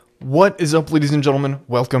What is up, ladies and gentlemen?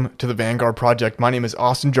 Welcome to the Vanguard Project. My name is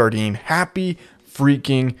Austin Jardine. Happy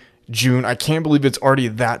freaking June. I can't believe it's already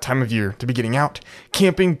that time of year to be getting out,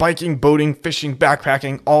 camping, biking, boating, fishing,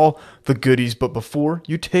 backpacking, all the goodies. But before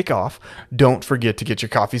you take off, don't forget to get your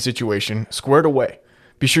coffee situation squared away.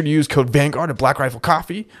 Be sure to use code Vanguard at Black Rifle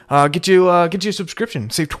Coffee. Get you a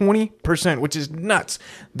subscription. Save 20%, which is nuts.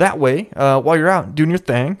 That way, while you're out doing your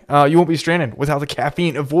thing, you won't be stranded without the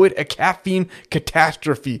caffeine. Avoid a caffeine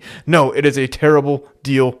catastrophe. No, it is a terrible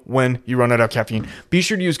deal when you run out of caffeine. Be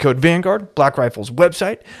sure to use code Vanguard, Black Rifle's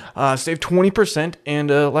website. Save 20%,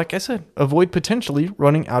 and like I said, avoid potentially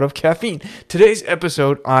running out of caffeine. Today's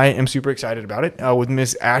episode, I am super excited about it, with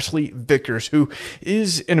Miss Ashley Vickers, who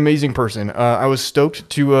is an amazing person. I was stoked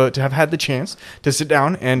to have had the chance to sit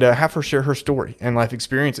down and have her share her story and life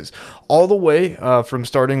experiences, all the way from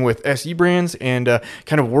starting with SE Brands and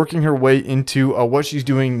kind of working her way into what she's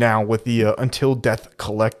doing now with the Until Death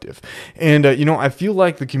Collective. And I feel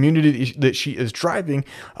like the community that she is driving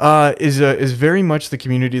is very much the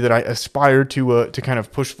community that I aspire to kind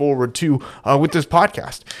of push forward to with this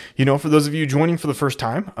podcast. For those of you joining for the first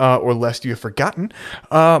time, or lest you have forgotten,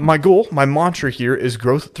 my goal, my mantra here is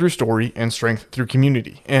growth through story and strength through community.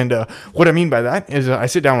 And what I mean by that is I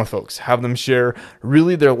sit down with folks, have them share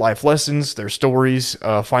really their life lessons, their stories,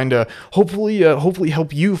 hopefully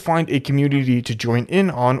help you find a community to join in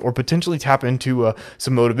on, or potentially tap into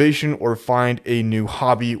some motivation or find a new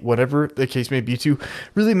hobby, whatever the case may be, to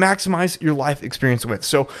really maximize your life experience with.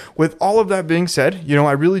 So with all of that being said,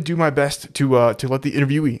 I really do my best to let the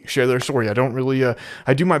interviewee share their story. I don't really,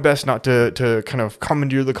 I do my best not to kind of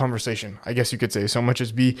commandeer the conversation, I guess you could say, so much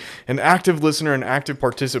as be an active listener, an active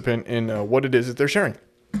participant in what it is that they're sharing.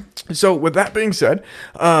 So with that being said,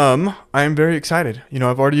 I am very excited.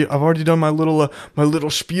 I've already done my little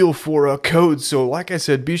spiel for codes. So like I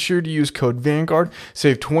said, be sure to use code Vanguard,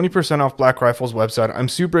 save 20% off Black Rifle's website. I'm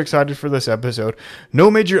super excited for this episode. No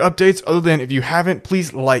major updates other than, if you haven't,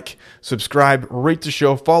 please subscribe, rate the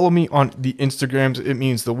show, follow me on the Instagrams. It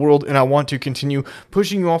means the world, and I want to continue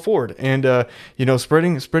pushing you all forward and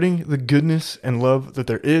spreading the goodness and love that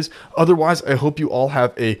there is. Otherwise, I hope you all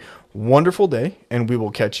have a wonderful day, and we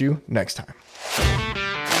will catch you next time.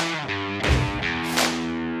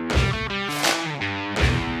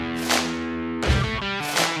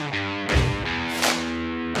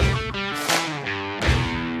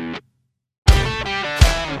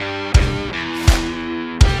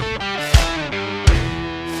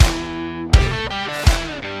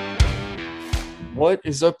 What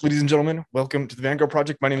is up, ladies and gentlemen? Welcome to the Vanguard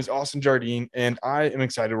Project. My name is Austin Jardine, and I am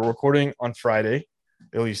excited. We're recording on Friday.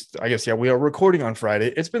 At least, I guess, we are recording on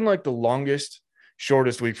Friday. It's been like the longest,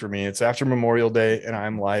 shortest week for me. It's after Memorial Day, and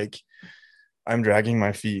I'm dragging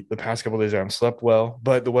my feet. The past couple of days I haven't slept well,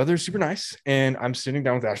 but the weather is super nice, and I'm sitting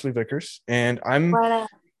down with Ashley Vickers, and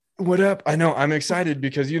what up? I know I'm excited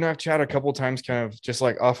because you and I've chatted a couple of times, kind of just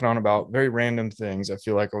like off and on about very random things. I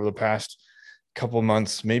feel like over the past couple of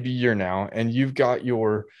months, maybe a year now, and you've got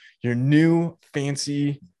your new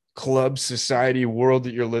fancy club society world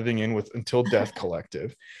that you're living in with Until Death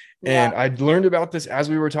Collective. And I learned about this as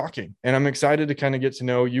we were talking, and I'm excited to kind of get to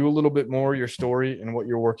know you a little bit more, your story and what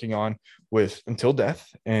you're working on with Until Death,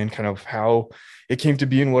 and kind of how it came to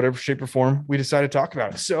be in whatever shape or form we decided to talk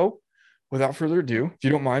about it. So without further ado, if you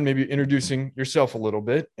don't mind maybe introducing yourself a little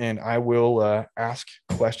bit, and I will ask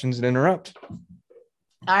questions and interrupt.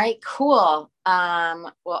 All right, cool.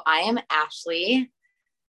 Well, I am Ashley.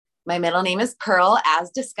 My middle name is Pearl,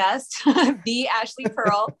 as discussed, the Ashley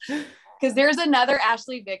Pearl, because there's another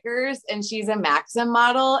Ashley Vickers, and she's a Maxim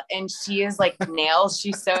model, and she is like nails.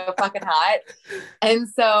 She's so fucking hot. And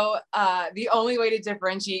so the only way to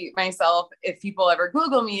differentiate myself, if people ever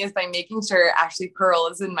Google me, is by making sure Ashley Pearl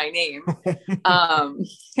is in my name.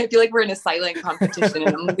 I feel like we're in a silent competition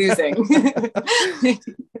and I'm losing.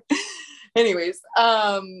 Anyways,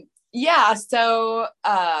 so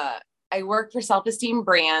I work for Self-Esteem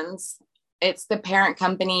Brands. It's the parent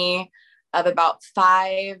company of about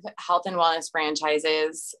 5 health and wellness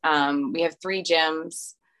franchises. We have 3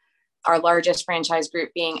 gyms, our largest franchise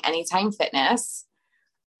group being Anytime Fitness.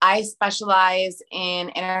 I specialize in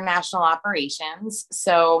international operations.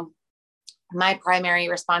 So my primary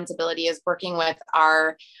responsibility is working with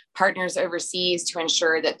our partners overseas to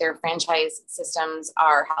ensure that their franchise systems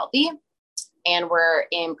are healthy and we're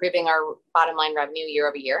improving our bottom line revenue year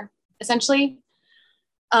over year, essentially.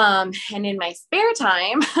 And in my spare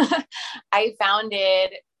time, I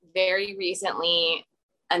founded very recently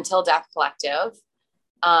Until Death Collective.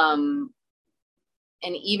 And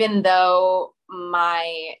even though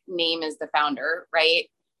my name is the founder, right,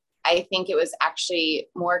 I think it was actually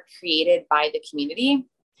more created by the community.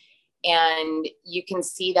 And you can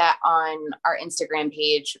see that on our Instagram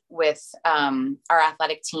page with our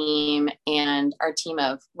athletic team and our team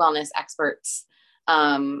of wellness experts.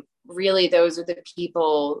 Really, those are the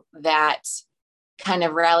people that kind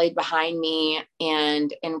of rallied behind me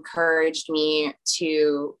and encouraged me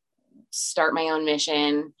to start my own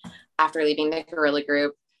mission after leaving the guerrilla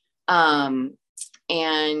group.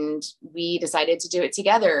 And we decided to do it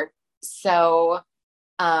together. So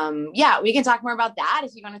yeah, we can talk more about that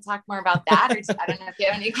if you want to talk more about that, or I don't know if you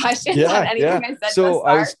have any questions on anything I said. So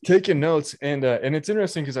I was taking notes, and it's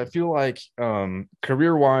interesting because I feel like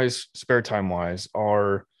career-wise, spare time-wise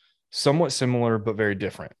are somewhat similar but very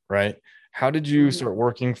different, right? How did you start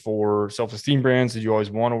working for Self-Esteem Brands? Did you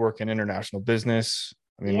always want to work in international business?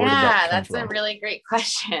 I mean, where did that come from? That's a really great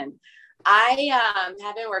question. I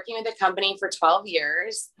have been working with the company for 12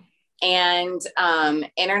 years, and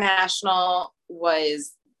international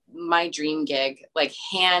was my dream gig, like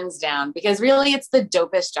hands down, because really it's the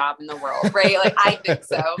dopest job in the world, right? Like I think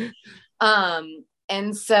so.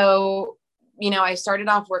 And so, you know, I started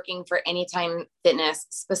off working for Anytime Fitness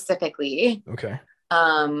specifically. Okay.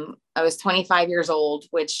 I was 25 years old,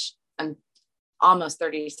 which I'm almost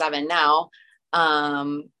 37 now.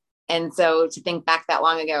 And so to think back that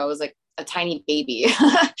long ago, it was like a tiny baby,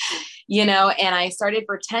 you know, and I started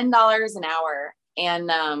for $10 an hour. And,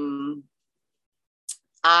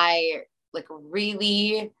 I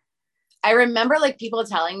remember like people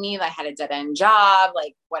telling me that I had a dead end job.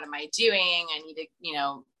 Like, what am I doing? I need to, you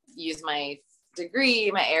know, use my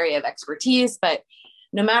degree, my area of expertise. But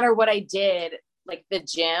no matter what I did, like the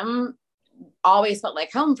gym always felt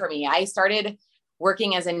like home for me. I started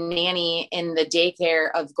working as a nanny in the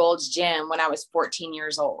daycare of Gold's Gym when I was 14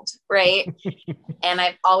 years old. Right. And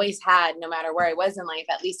I've always had, no matter where I was in life,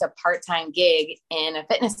 at least a part-time gig in a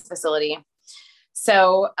fitness facility.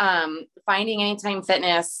 So finding Anytime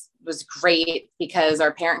Fitness was great because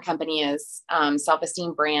our parent company is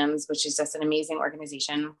Self-Esteem Brands, which is just an amazing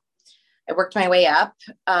organization. I worked my way up.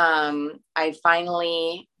 I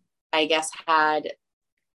finally, I guess, had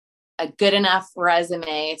a good enough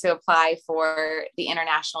resume to apply for the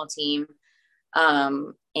international team.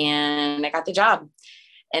 And I got the job.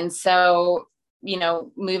 And so, you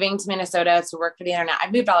know, moving to Minnesota to work for the internet, I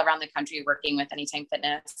moved all around the country working with Anytime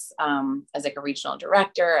Fitness as like a regional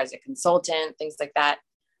director, as a consultant, things like that.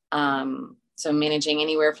 So managing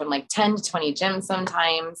anywhere from like 10 to 20 gyms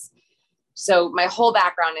sometimes. So my whole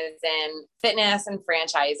background is in fitness and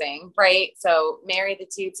franchising, right? So marry the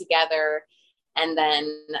two together. And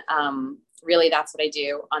then really that's what I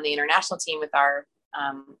do on the international team with our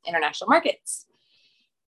international markets.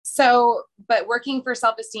 So, but working for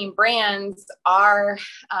Self-Esteem Brands, our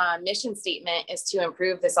mission statement is to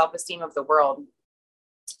improve the self-esteem of the world,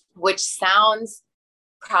 which sounds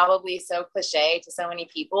probably so cliche to so many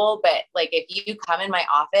people. But like, if you come in my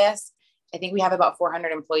office, I think we have about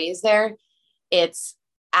 400 employees there. It's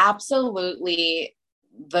absolutely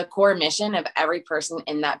the core mission of every person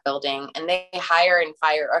in that building. And they hire and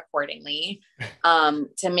fire accordingly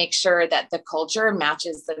to make sure that the culture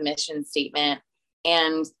matches the mission statement.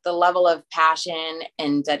 And the level of passion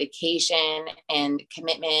and dedication and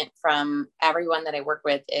commitment from everyone that I work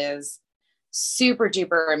with is super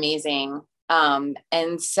duper amazing.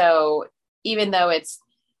 And so even though it's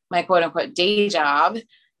my quote unquote day job,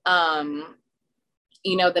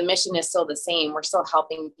 you know, the mission is still the same. We're still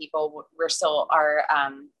helping people. We're still, our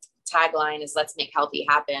tagline is let's make healthy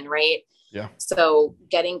happen. Right. Yeah. So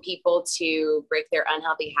getting people to break their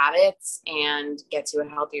unhealthy habits and get to a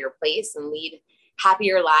healthier place and lead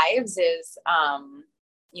happier lives is,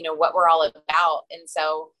 you know, what we're all about. And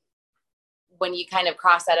so when you kind of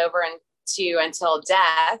cross that over into Until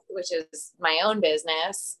Death, which is my own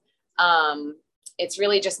business, it's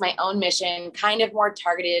really just my own mission, kind of more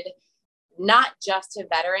targeted, not just to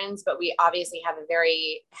veterans, but we obviously have a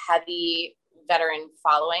very heavy veteran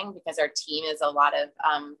following because our team is a lot of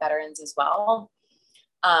veterans as well.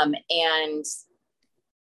 And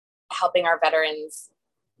helping our veterans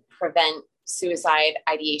prevent suicide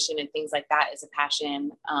ideation and things like that is a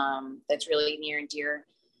passion that's really near and dear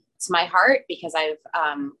to my heart because I've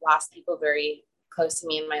lost people very close to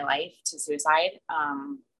me in my life to suicide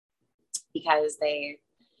because they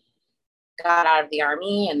got out of the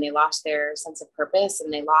Army and they lost their sense of purpose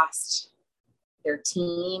and they lost their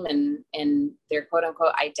team and their quote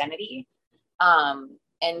unquote identity.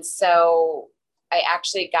 And so I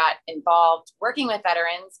actually got involved working with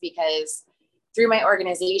veterans because through my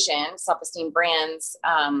organization, Self-Esteem Brands,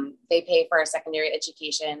 they pay for our secondary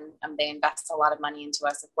education. They invest a lot of money into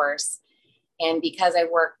us, of course. And because I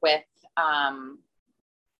work with,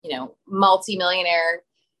 you know, multi-millionaire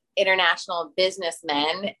international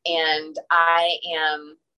businessmen, and I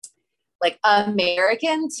am like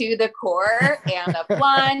American to the core and a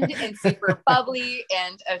blonde and super bubbly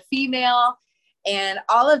and a female and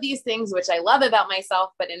all of these things, which I love about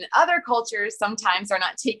myself, but in other cultures sometimes are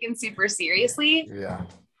not taken super seriously. Yeah.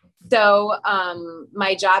 So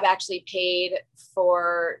my job actually paid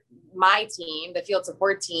for my team, the field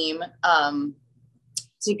support team,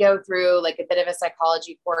 to go through like a bit of a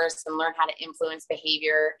psychology course and learn how to influence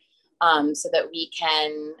behavior, so that we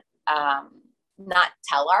can not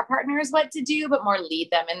tell our partners what to do, but more lead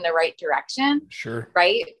them in the right direction. Sure.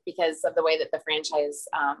 Right. Because of the way that the franchise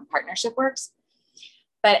partnership works.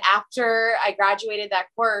 But after I graduated that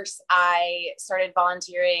course, I started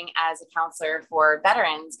volunteering as a counselor for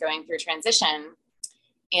veterans going through transition.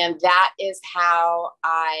 And that is how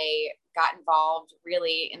I got involved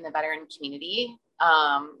really in the veteran community.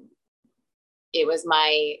 It was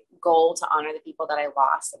my goal to honor the people that I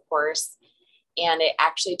lost, of course. And it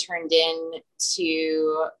actually turned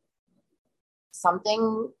into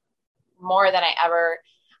something more than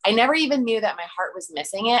I never even knew that my heart was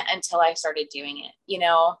missing it until I started doing it, you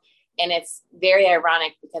know? And it's very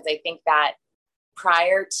ironic because I think that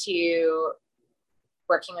prior to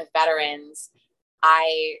working with veterans,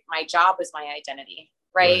 my job was my identity,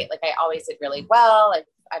 right? Like I always did really well.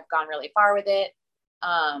 I've gone really far with it.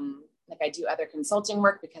 Like I do other consulting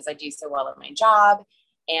work because I do so well at my job.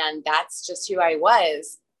 And that's just who I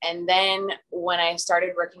was. And then when I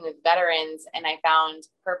started working with veterans and I found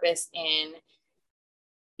purpose in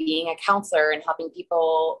being a counselor and helping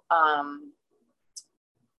people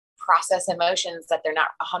process emotions that they're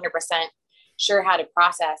not 100% sure how to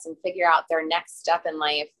process and figure out their next step in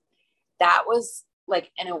life, that was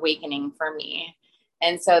like an awakening for me.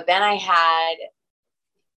 And so then I had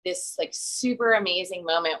this like super amazing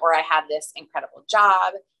moment where I had this incredible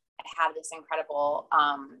job. I had this incredible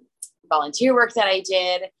volunteer work that I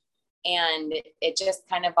did. And it just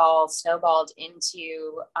kind of all snowballed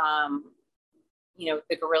into,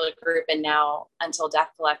 the Guerrilla Group and now Until Death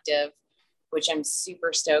Collective, which I'm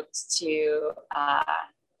super stoked to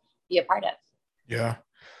be a part of. Yeah.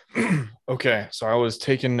 Okay. So I was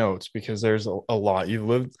taking notes because there's a lot.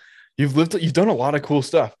 You've done a lot of cool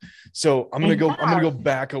stuff. So I'm going to go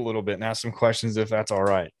back a little bit and ask some questions if that's all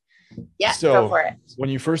right. Yeah. So go for it. When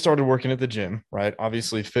you first started working at the gym, right?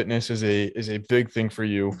 Obviously fitness is a big thing for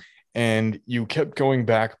you. And you kept going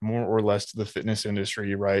back more or less to the fitness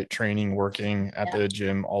industry, right? Training, working at the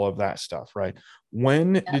gym, all of that stuff, right?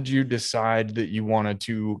 When did you decide that you wanted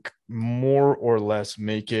to more or less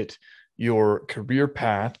make it your career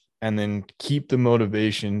path and then keep the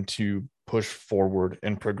motivation to push forward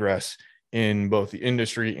and progress in both the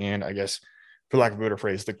industry and, I guess, for lack of a better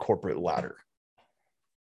phrase, the corporate ladder?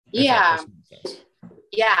 Yeah.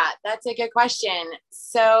 Yeah, that's a good question.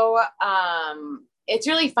 So, it's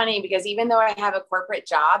really funny because even though I have a corporate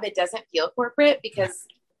job, it doesn't feel corporate because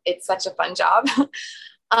it's such a fun job.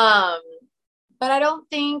 But I don't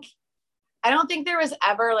think there was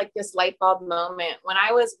ever like this light bulb moment when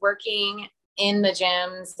I was working in the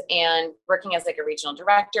gyms and working as like a regional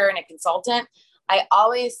director and a consultant. I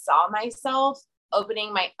always saw myself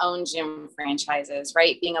opening my own gym franchises,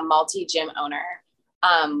 right? Being a multi-gym owner,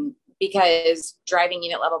 because driving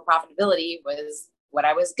unit level profitability was what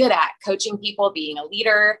I was good at. Coaching people, being a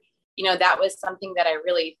leader, that was something that I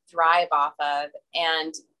really thrive off of.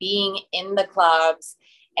 And being in the clubs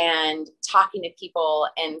and talking to people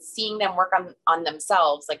and seeing them work on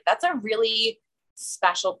themselves, like that's a really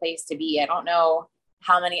special place to be. I don't know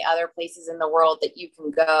how many other places in the world that you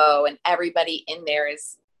can go and everybody in there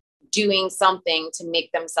is doing something to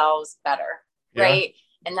make themselves better. Yeah. Right.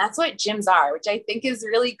 And that's what gyms are, which I think is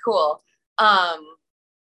really cool.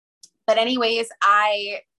 But anyways,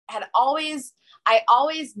 I always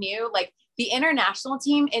knew like the international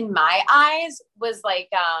team in my eyes was like,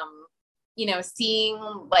 seeing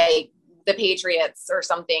like the Patriots or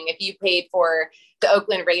something. If you paid for the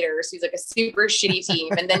Oakland Raiders, who's like a super shitty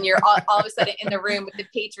team, and then you're all of a sudden in the room with the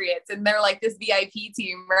Patriots and they're like this VIP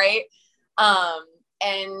team, right?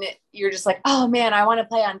 And you're just like, oh man, I want to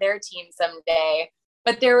play on their team someday.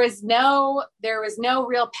 But there was no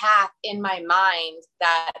real path in my mind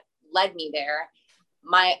that led me there.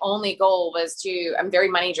 My only goal was I'm very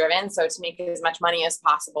money driven. So to make as much money as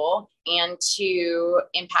possible and to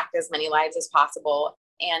impact as many lives as possible.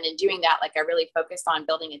 And in doing that, like I really focused on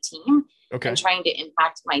building a team and trying to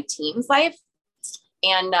impact my team's life.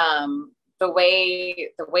 And the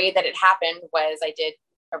way that it happened was I did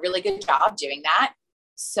a really good job doing that.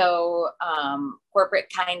 So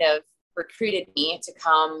corporate kind of recruited me to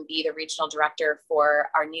come be the regional director for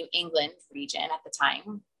our New England region at the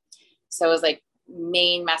time. So it was like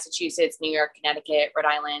Maine, Massachusetts, New York, Connecticut, Rhode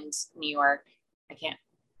Island, New York.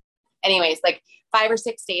 Anyways, like 5 or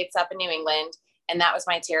 6 states up in New England. And that was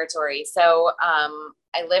my territory. So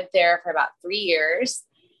I lived there for about 3 years,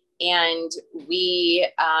 and we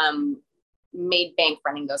made bank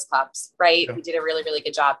running those clubs, right? Yeah. We did a really, really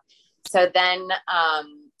good job. So then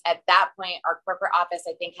at that point, our corporate office,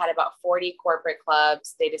 I think, had about 40 corporate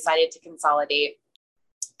clubs. They decided to consolidate.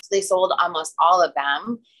 So they sold almost all of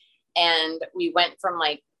them. And we went from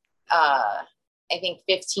like, I think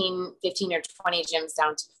 15 or 20 gyms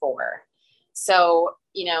down to 4. So,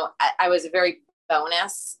 you know, I was a very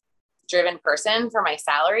bonus driven person for my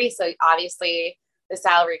salary. So obviously the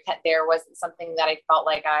salary cut there wasn't something that I felt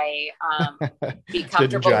like I be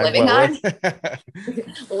comfortable living on.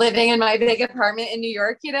 Living in my big apartment in New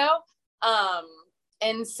York, you know?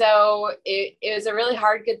 And so it was a really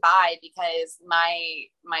hard goodbye, because my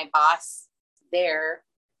boss there,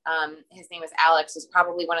 his name was Alex, was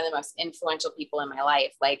probably one of the most influential people in my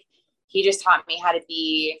life. Like, he just taught me how to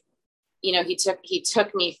be, you know, he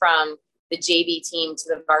took me from the JV team to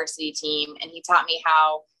the varsity team, and he taught me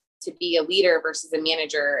how to be a leader versus a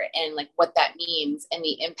manager, and like what that means and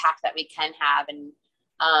the impact that we can have. And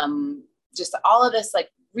just all of this, like,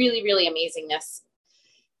 really, really amazingness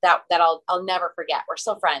that I'll never forget. We're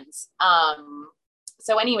still friends.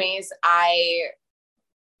 So anyways, I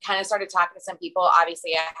kind of started talking to some people.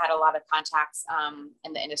 Obviously I had a lot of contacts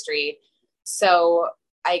in the industry. So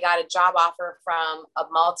I got a job offer from a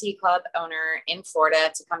multi-club owner in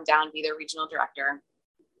Florida to come down and be their regional director.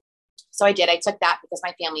 So I did. I took that because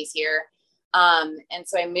my family's here. And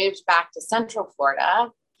so I moved back to Central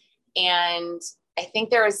Florida, and I think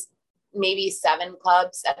there was maybe 7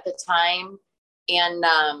 clubs at the time. And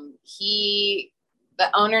the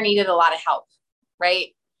owner needed a lot of help,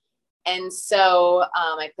 right? And so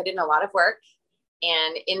I put in a lot of work,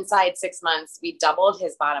 and inside 6 months, we doubled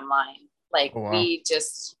his bottom line. Like, oh, wow. We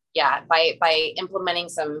just, by implementing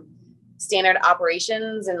some standard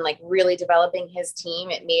operations and like really developing his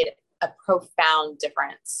team, it made a profound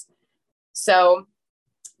difference. So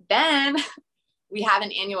then we have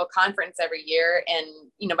an annual conference every year. And,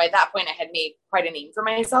 you know, by that point I had made quite a name for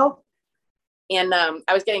myself. And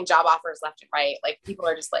I was getting job offers left and right. Like, people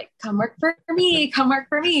are just like, come work for me, come work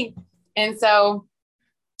for me. And so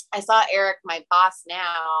I saw Eric, my boss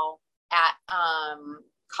now, at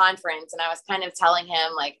conference, and I was kind of telling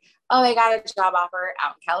him like, oh, I got a job offer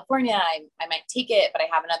out in California. I might take it, but I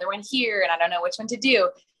have another one here and I don't know which one to do.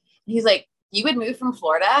 And he's like, you would move from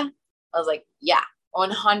Florida? I was like, yeah,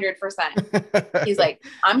 100%. He's like,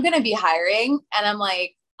 I'm going to be hiring. And I'm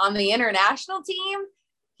like, on the international team?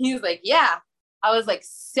 He's like, yeah. I was like,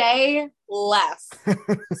 say less.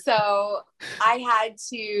 So I had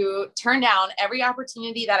to turn down every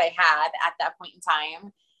opportunity that I had at that point in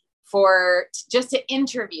time just to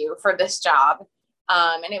interview for this job.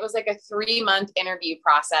 And it was like a 3-month interview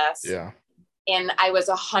process. Yeah. And I was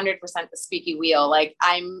 100% the squeaky wheel. Like,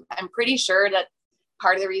 I'm pretty sure that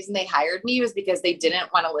part of the reason they hired me was because they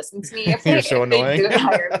didn't want to listen to me. If they, You're so annoying. They didn't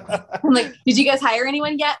hire me. I'm like, did you guys hire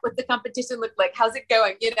anyone yet? What's the competition look like? How's it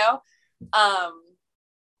going? You know?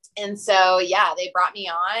 And so, yeah, they brought me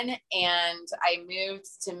on, and I moved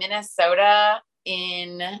to Minnesota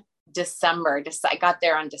in December. I got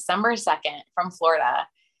there on December 2nd from Florida,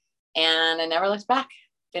 and I never looked back.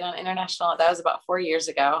 Been on international. That was about 4 years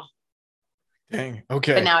ago. Dang.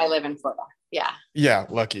 Okay. But now I live in Florida. Yeah. Yeah.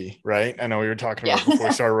 Lucky, right? I know we were talking about before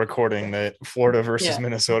we started recording that Florida versus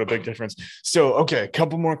Minnesota, big difference. So, okay. A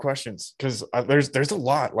couple more questions, because there's a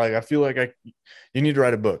lot. Like, I feel like you need to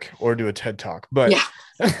write a book or do a TED Talk, but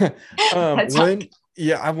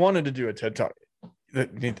I wanted to do a TED Talk.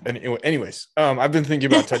 Anyways, I've been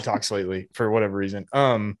thinking about TED Talks lately for whatever reason.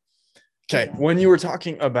 Okay. When you were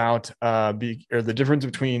talking about the difference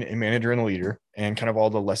between a manager and a leader, and kind of all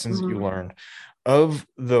the lessons that you learned, of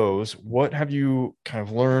those, what have you kind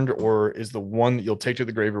of learned, or is the one that you'll take to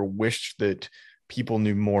the grave or wish that people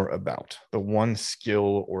knew more about? The one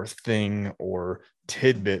skill or thing or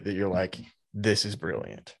tidbit that you're like, this is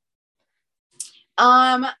brilliant.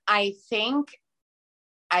 I think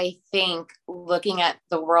looking at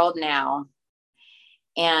the world now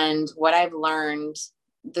and what I've learned,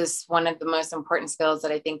 this one of the most important skills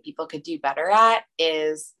that I think people could do better at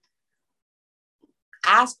is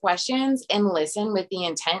ask questions and listen with the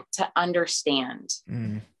intent to understand.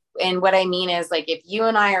 And what I mean is, like, if you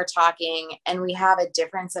and I are talking and we have a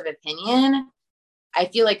difference of opinion, I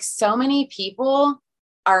feel like so many people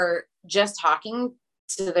are just talking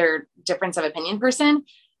to their difference of opinion person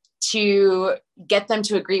to get them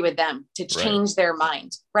to agree with them, to change their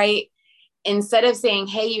mind, right? Instead of saying,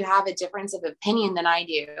 hey, you have a difference of opinion than I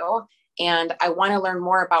do, and I want to learn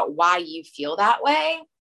more about why you feel that way,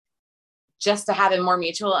 just to have a more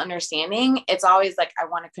mutual understanding. It's always like, I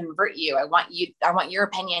want to convert you. I want your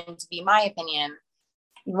opinion to be my opinion.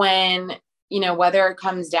 When, whether it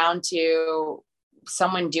comes down to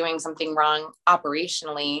someone doing something wrong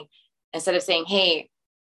operationally, instead of saying, hey,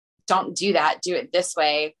 don't do that, do it this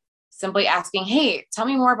way, simply asking, hey, tell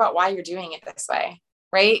me more about why you're doing it this way,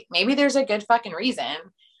 right? Maybe there's a good fucking reason.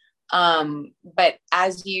 But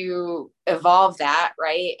as you evolve that,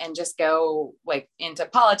 right, and just go like into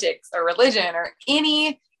politics or religion or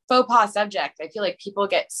any faux pas subject, I feel like people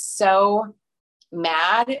get so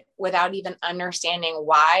mad without even understanding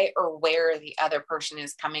why or where the other person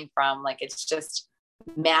is coming from. Like, it's just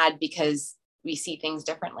mad because we see things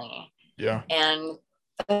differently. Yeah. And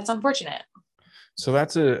that's unfortunate. So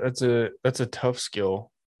that's a tough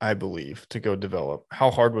skill, I believe, to go develop.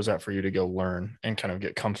 How hard was that for you to go learn and kind of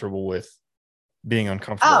get comfortable with being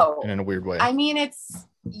uncomfortable in a weird way? I mean, it's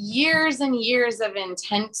years and years of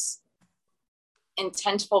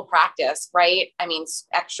intentful practice, right? I mean,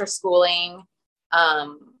 extra schooling,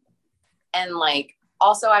 and like,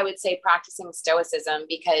 also I would say practicing stoicism,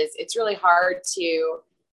 because it's really hard to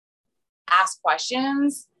ask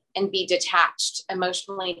questions and be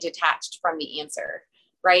emotionally detached from the answer,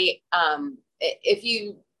 right? If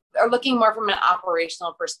you are looking more from an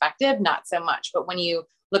operational perspective, not so much, but when you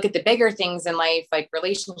look at the bigger things in life, like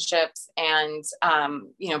relationships and,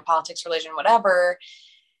 politics, religion, whatever,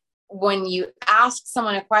 when you ask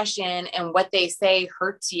someone a question and what they say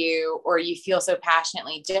hurts you, or you feel so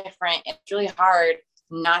passionately different, it's really hard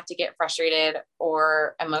not to get frustrated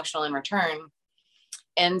or emotional in return.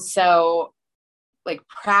 And so, like,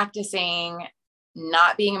 practicing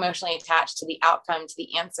not being emotionally attached to the outcome, to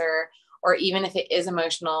the answer, or even if it is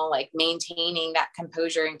emotional, like maintaining that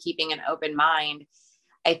composure and keeping an open mind,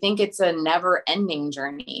 I think it's a never ending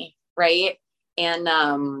journey. Right. And,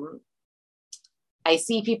 I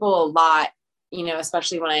see people a lot,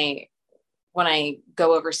 especially when I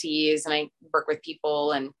go overseas and I work with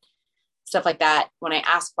people and stuff like that. When I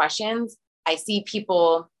ask questions, I see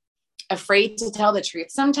people afraid to tell the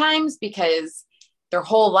truth sometimes, because their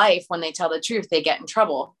whole life, when they tell the truth, they get in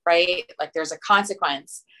trouble, right? Like, there's a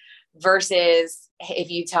consequence, versus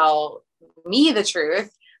if you tell me the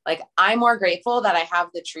truth, like, I'm more grateful that I have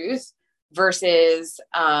the truth versus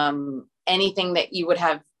anything that you would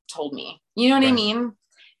have told me. You know what I mean?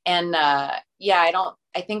 And I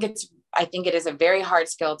think it is a very hard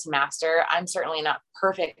skill to master. I'm certainly not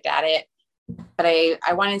perfect at it, but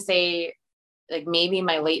I want to say, like, maybe in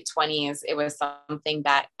my late 20s, it was something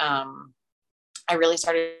that I really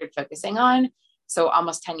started focusing on. So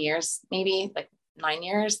almost 10 years, maybe like 9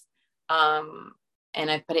 years. And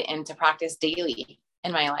I put it into practice daily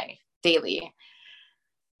in my life, daily.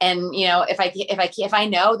 And, if I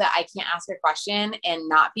know that I can't ask a question and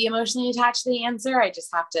not be emotionally attached to the answer, I just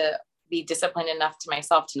have to be disciplined enough to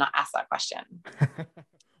myself to not ask that question.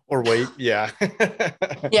 Or wait. Yeah.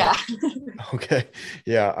 Yeah. Okay.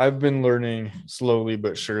 Yeah. I've been learning slowly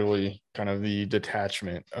but surely kind of the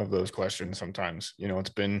detachment of those questions sometimes. It's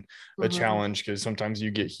been a challenge, because sometimes you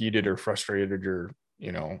get heated or frustrated or,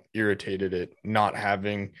 irritated at not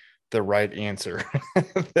having the right answer,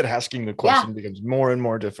 that asking the question becomes more and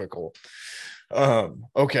more difficult.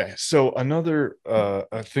 Okay. So another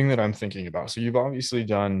a thing that I'm thinking about. So you've obviously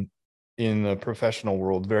done in the professional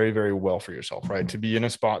world very, very well for yourself, right? To be in a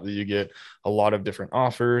spot that you get a lot of different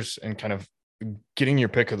offers and kind of getting your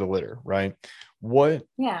pick of the litter, right? What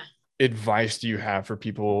advice do you have for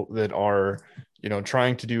people that are,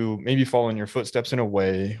 trying to maybe follow in your footsteps in a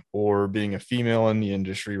way, or being a female in the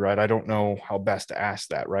industry, right? I don't know how best to ask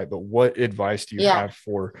that, right? But what advice do you have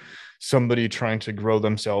for somebody trying to grow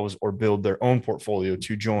themselves or build their own portfolio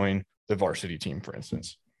to join the varsity team, for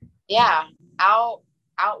instance? Yeah.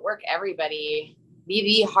 Outwork everybody,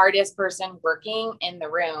 be the hardest person working in the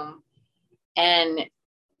room, and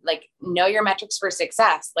like, know your metrics for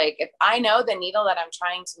success. Like, if I know the needle that I'm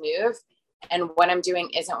trying to move and what I'm doing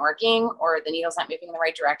isn't working, or the needle's not moving in the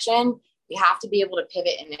right direction, we have to be able to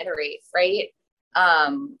pivot and iterate. Right.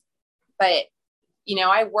 But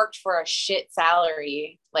I worked for a shit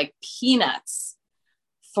salary, like peanuts,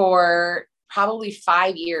 for probably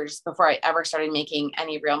 5 years before I ever started making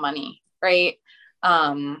any real money. Right.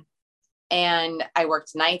 And I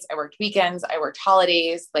worked nights, I worked weekends, I worked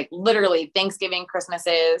holidays, like literally Thanksgiving,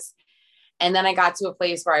 Christmases. And then I got to a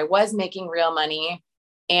place where I was making real money,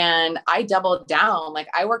 and I doubled down. Like,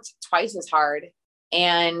 I worked twice as hard,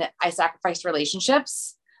 and I sacrificed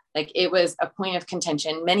relationships. Like, it was a point of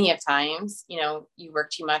contention many of times, you work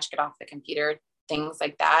too much, get off the computer, things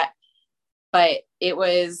like that. But it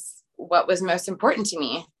was what was most important to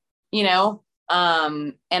me. you know?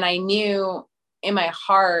 And I knew in my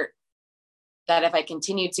heart that if I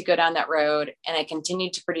continued to go down that road and I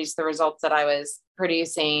continued to produce the results that I was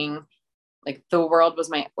producing, like the world was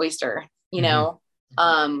my oyster, you know?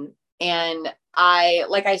 And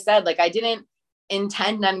like I said, like I didn't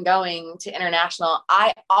intend on going to international.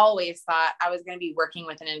 I always thought I was going to be working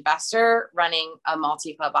with an investor running a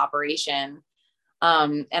multi-club operation.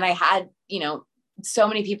 And I had, so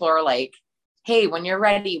many people are like, hey, when you're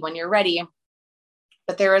ready,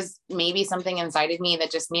 but there was maybe something inside of me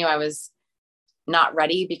that just knew I was not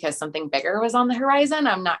ready because something bigger was on the horizon.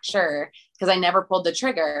 I'm not sure because I never pulled the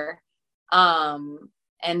trigger. And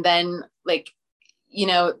then like,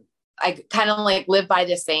 I kind of like live by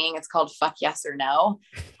this saying, it's called fuck yes or no.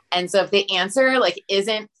 And so if the answer like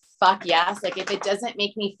isn't fuck yes, like if it doesn't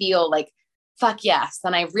make me feel like fuck yes,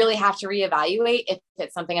 then I really have to reevaluate if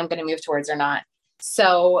it's something I'm going to move towards or not.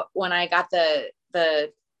 So when I got the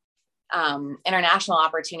international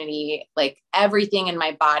opportunity, like everything in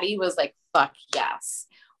my body was like, fuck yes.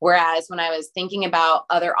 Whereas when I was thinking about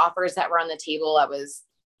other offers that were on the table, I was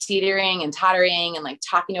teetering and tottering and like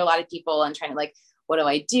talking to a lot of people and trying to like, what do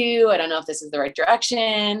I do? I don't know if this is the right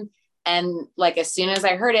direction. And like, as soon as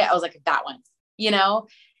I heard it, I was like, that one,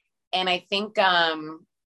 and I think that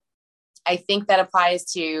applies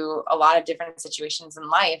to a lot of different situations in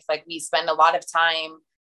life. Like we spend a lot of time,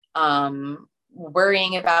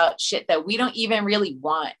 worrying about shit that we don't even really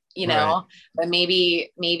want, Right. but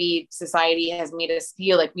maybe society has made us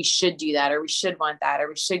feel like we should do that, or we should want that, or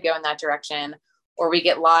we should go in that direction. Or we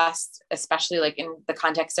get lost, especially like in the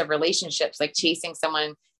context of relationships, like chasing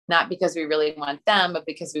someone, not because we really want them, but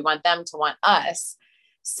because we want them to want us.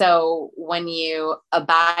 So when you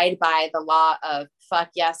abide by the law of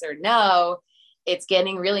fuck yes or no, it's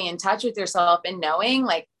getting really in touch with yourself and knowing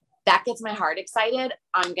like that gets my heart excited.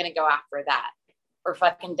 I'm going to go after that, or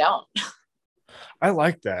fucking don't. I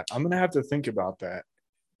like that. I'm going to have to think about that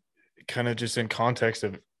kind of just in context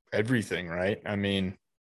of everything, right? I mean,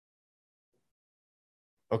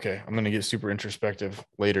 okay, I'm gonna get super introspective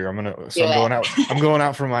later. I'm going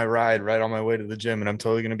out for my ride right on my way to the gym, and I'm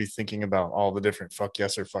totally gonna be thinking about all the different fuck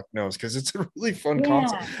yes or fuck no's because it's a really fun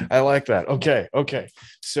concept. I like that. Okay.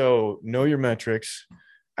 So know your metrics,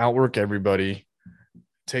 outwork everybody,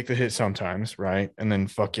 take the hit sometimes, right? And then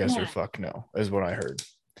fuck yes or fuck no is what I heard.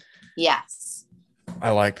 Yes.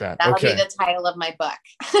 I like that. That'll be the title of my book.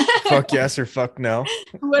 Fuck yes or fuck no.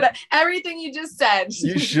 Everything you just said.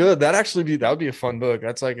 You should. That would be a fun book.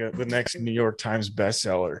 That's like the next New York Times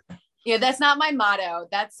bestseller. Yeah, that's not my motto.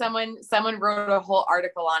 That's someone wrote a whole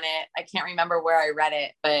article on it. I can't remember where I read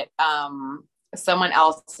it, but someone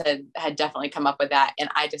else had definitely come up with that, and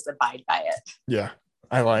I just abide by it. Yeah.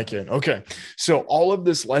 I like it. Okay. So all of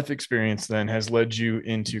this life experience then has led you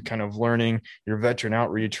into kind of learning your veteran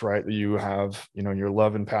outreach, right? That you have, your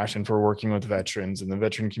love and passion for working with veterans and the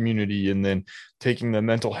veteran community, and then taking the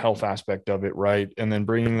mental health aspect of it, right? And then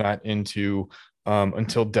bringing that into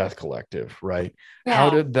Until Death Collective, right? Yeah. How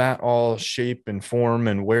did that all shape and form,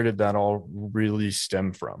 and where did that all really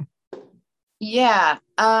stem from? Yeah.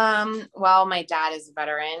 Well, my dad is a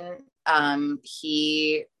veteran.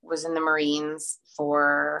 He was in the Marines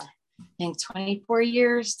for, I think 24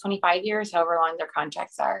 years, 25 years, however long their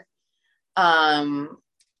contracts are.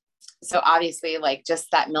 So obviously like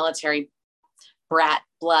just that military brat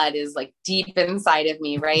blood is like deep inside of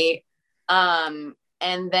me. Right. And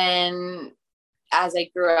then as I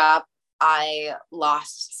grew up, I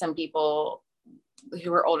lost some people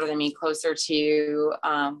who were older than me, closer to,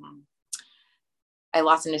 I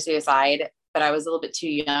lost him to suicide, but I was a little bit too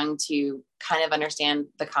young to kind of understand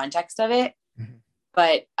the context of it. Mm-hmm.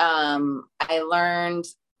 But I learned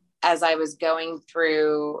as I was going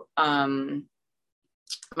through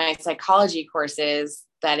my psychology courses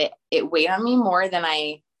that it weighed on me more than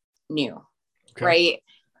I knew. Okay. Right.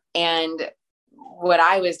 And what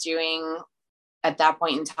I was doing at that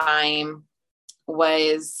point in time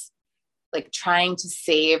was like trying to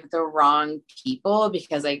save the wrong people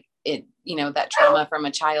because that trauma from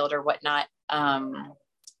a child or whatnot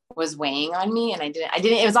was weighing on me. And I didn't,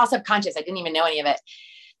 it was all subconscious. I didn't even know any of it.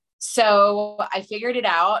 So I figured it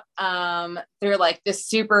out through like this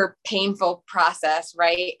super painful process.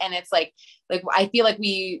 Right. And it's like I feel like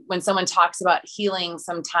when someone talks about healing,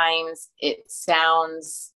 sometimes it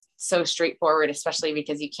sounds so straightforward, especially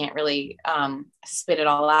because you can't really spit it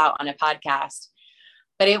all out on a podcast.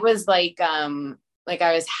 But it was like I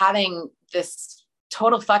was having this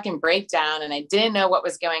total fucking breakdown and I didn't know what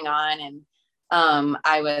was going on. And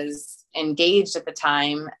I was engaged at the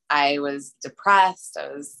time. I was depressed. I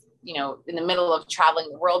was, in the middle of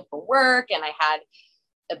traveling the world for work. And I had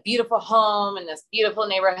a beautiful home in this beautiful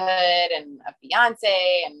neighborhood and a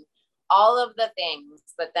fiance and all of the things.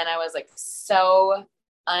 But then I was like so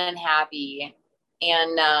unhappy.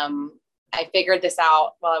 And I figured this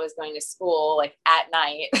out while I was going to school, like at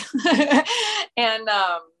night. And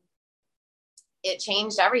it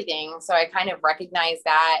changed everything. So I kind of recognized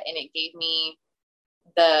that, and it gave me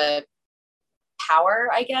the power,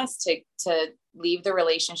 I guess, to leave the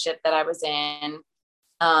relationship that I was in,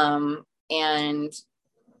 and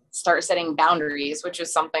start setting boundaries, which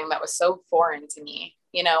was something that was so foreign to me,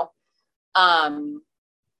 you know?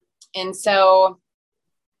 And so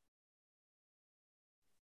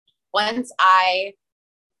once I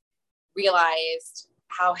realized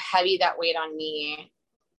how heavy that weighed on me,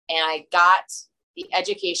 and I got the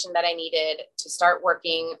education that I needed to start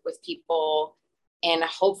working with people and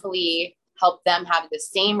hopefully help them have the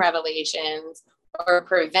same revelations or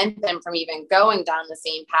prevent them from even going down the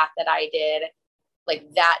same path that I did, like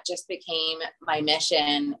that just became my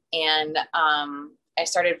mission. And I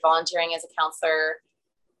started volunteering as a counselor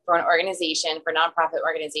for an organization, for a nonprofit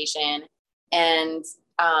organization. And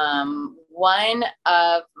one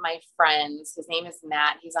of my friends, his name is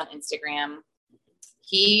Matt, he's on Instagram.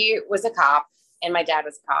 He was a cop and my dad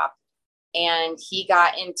was a cop, and he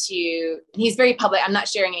got into, he's very public. I'm not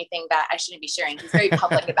sharing anything that I shouldn't be sharing. He's very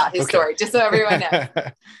public about his story, just so everyone knows.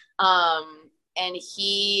 And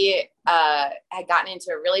he had gotten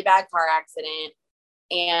into a really bad car accident,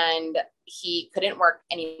 and he couldn't work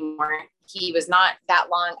anymore. He was not that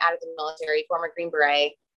long out of the military, former Green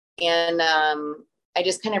Beret. And I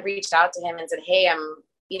just kind of reached out to him and said, hey,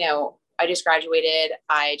 I just graduated.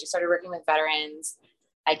 I just started working with veterans.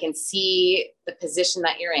 I can see the position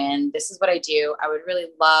that you're in. This is what I do. I would really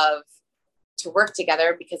love to work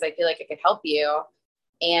together because I feel like I could help you.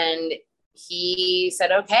 And he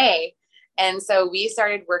said, okay. And so we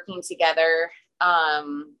started working together.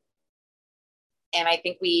 And I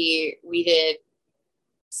think we did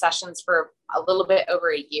sessions for a little bit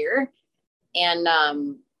over a year. And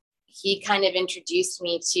he kind of introduced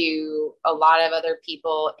me to a lot of other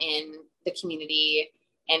people in the community.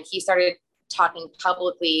 And he started talking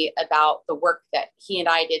publicly about the work that he and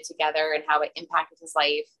I did together and how it impacted his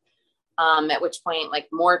life. At which point, like,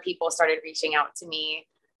 more people started reaching out to me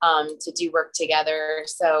to do work together.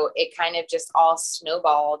 So it kind of just all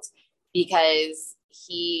snowballed because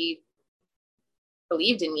he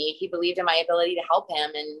believed in me. He believed in my ability to help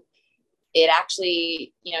him. And it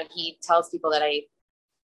actually, he tells people that I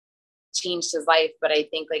changed his life, but I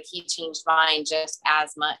think like he changed mine just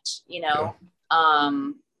as much, Yeah.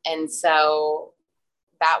 And so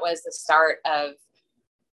that was the start of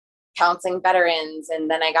counseling veterans. And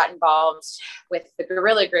then I got involved with the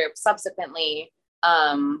guerrilla group subsequently.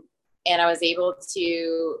 And I was able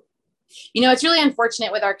to, it's really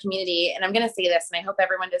unfortunate with our community, and I'm going to say this, and I hope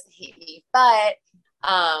everyone doesn't hate me, but,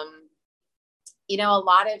 a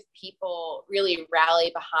lot of people really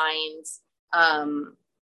rally behind,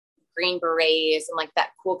 Green Berets and like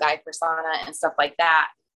that cool guy persona and stuff like that.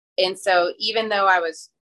 And so even though I was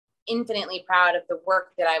infinitely proud of the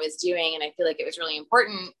work that I was doing, and I feel like it was really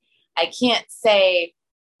important, I can't say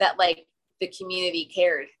that like the community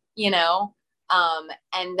cared,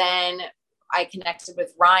 and then I connected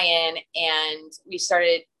with Ryan and we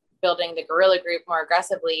started building the guerrilla group more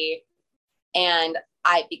aggressively. And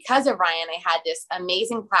because of Ryan, I had this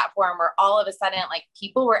amazing platform where all of a sudden, like,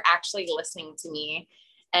 people were actually listening to me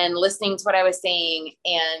and listening to what I was saying,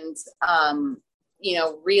 and,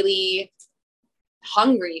 really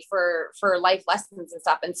hungry for life lessons and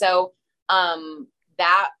stuff. And so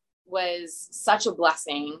that was such a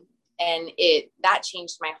blessing, and that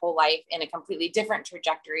changed my whole life in a completely different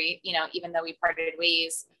trajectory, even though we parted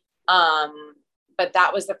ways. But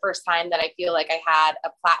that was the first time that I feel like I had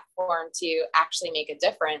a platform to actually make a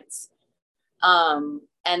difference. And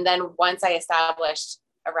then once I established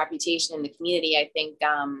a reputation in the community, I think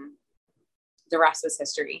the rest was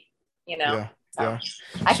history, Yeah. So Yeah.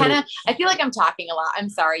 I feel like I'm talking a lot. I'm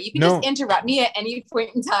sorry. You can just interrupt me at any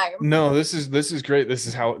point in time. No, this is great. This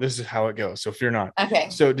is how it goes. So fear not. Okay.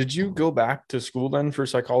 So did you go back to school then for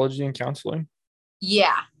psychology and counseling?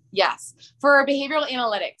 Yeah. Yes. For behavioral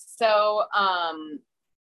analytics. So,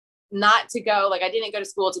 not to go, like, I didn't go to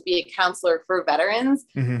school to be a counselor for veterans.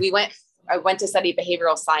 Mm-hmm. I went to study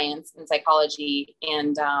behavioral science and psychology.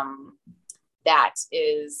 And, that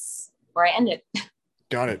is where I ended.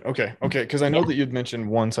 Got it. Okay. Cause I know that you'd mentioned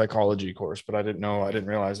one psychology course, but I didn't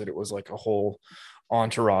realize that it was like a whole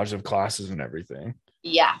entourage of classes and everything.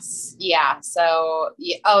 Yes. Yeah. So,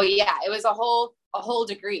 yeah. Oh yeah. It was a whole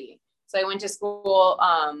degree. So I went to school,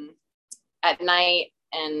 at night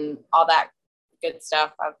and all that good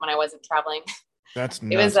stuff when I wasn't traveling. That's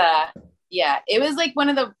It was nuts. yeah, it was like one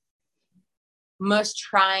of the most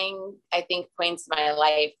trying, I think, points in my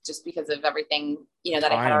life, just because of everything,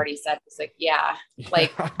 that I had Time. already said. It's like, yeah,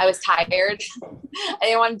 like Yeah. I was tired. I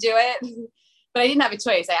didn't want to do it, but I didn't have a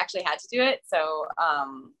choice. I actually had to do it. So,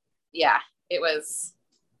 yeah, it was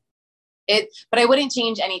it, but I wouldn't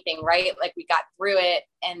change anything, right? Like we got through it,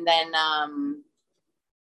 and then,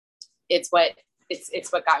 it's what,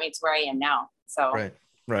 it's what got me to where I am now. So, Right.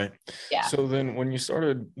 Right. yeah. So then when you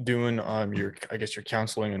started doing your I guess your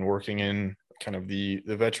counseling and working in kind of the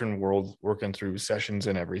veteran world, working through sessions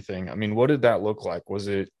and everything, I mean, what did that look like? Was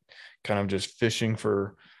it kind of just fishing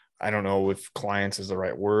for, I don't know if clients is the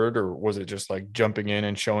right word, or was it just like jumping in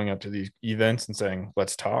and showing up to these events and saying,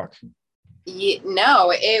 let's talk?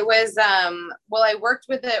 No, it was, well, I worked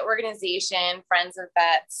with the organization Friends of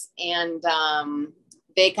Vets, and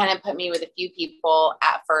they kind of put me with a few people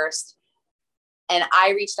at first. And I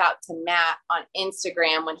reached out to Matt on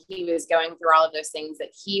Instagram when he was going through all of those things that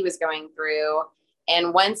he was going through.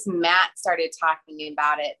 And once Matt started talking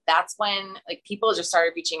about it, that's when like people just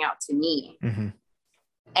started reaching out to me. Mm-hmm.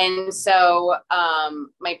 And so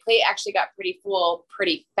my plate actually got pretty full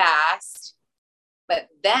pretty fast. But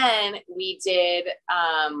then we did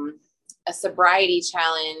a sobriety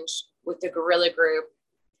challenge with the Gorilla Group.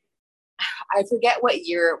 I forget what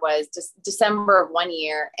year it was, just December of one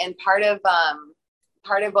year. And part of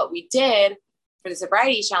what we did for the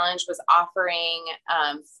sobriety challenge was offering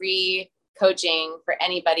free coaching for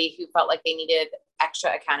anybody who felt like they needed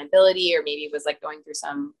extra accountability, or maybe was like going through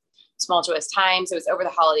some tumultuous times. It was over the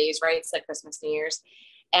holidays, right? It's like Christmas, New Year's.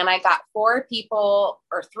 And I got 4 people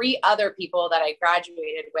or 3 other people that I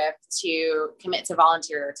graduated with to commit to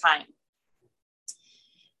volunteer time.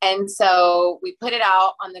 And so we put it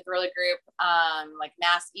out on the Gorilla Group, like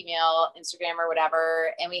mass email, Instagram, or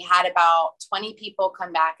whatever. And we had about 20 people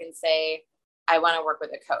come back and say, I want to work with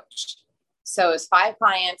a coach. So it was 5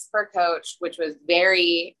 clients per coach, which was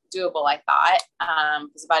very doable, I thought. It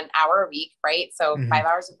was about an hour a week, right? So Mm-hmm. 5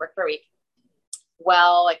 hours of work per week.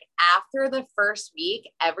 Well, like after the first week,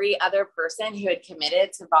 every other person who had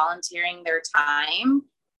committed to volunteering their time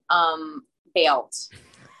bailed.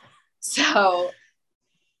 So,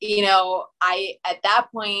 at that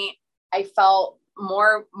point, I felt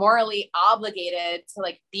more morally obligated to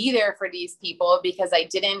like be there for these people, because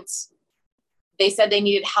they said they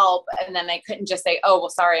needed help. And then I couldn't just say, oh, well,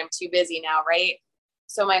 sorry, I'm too busy now. Right.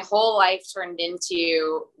 So my whole life turned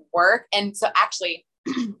into work. And so actually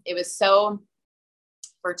it was so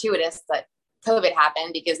fortuitous that COVID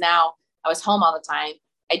happened, because now I was home all the time.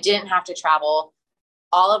 I didn't have to travel.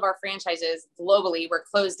 All of our franchises globally were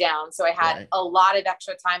closed down. So I had a lot of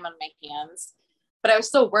extra time on my hands, but I was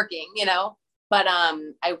still working, but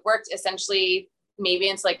I worked essentially maybe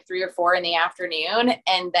it's like 3 or 4 in the afternoon.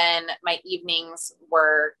 And then my evenings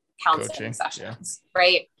were counseling sessions,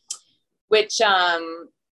 right? Which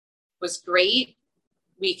was great.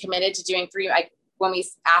 We committed to doing 3, when we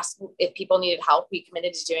asked if people needed help, we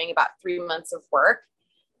committed to doing about 3 months of work.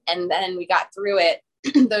 And then we got through it,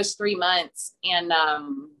 those 3 months. And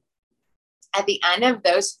at the end of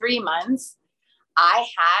those 3 months, I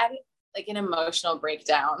had like an emotional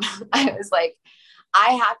breakdown. I was like,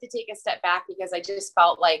 I have to take a step back, because I just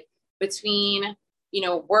felt like between,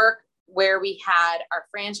 work where we had our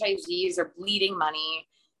franchisees are bleeding money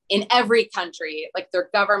in every country, like their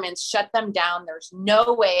governments shut them down. There's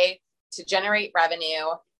no way to generate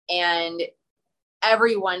revenue. And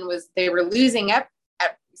they were losing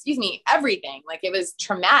everything. Like it was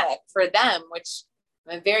traumatic for them, which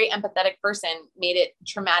I'm a very empathetic person, made it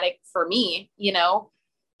traumatic for me,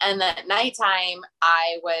 And at nighttime,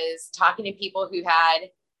 I was talking to people who had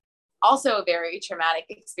also very traumatic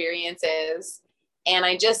experiences. And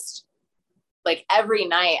I just, like every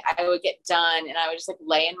night I would get done and I would just like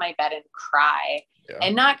lay in my bed and cry.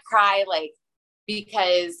 And not cry like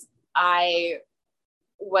because I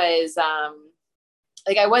was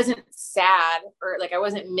like I wasn't sad, or like I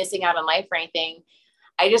wasn't missing out on life or anything.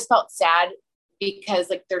 I just felt sad because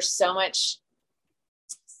like there was so much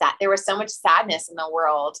sadness in the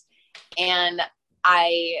world, and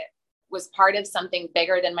I was part of something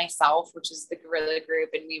bigger than myself, which is the Gorilla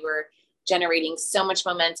Group, and we were generating so much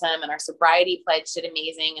momentum, and our sobriety pledge did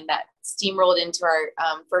amazing, and that steamrolled into our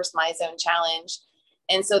first My Zone challenge.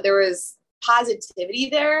 And so there was positivity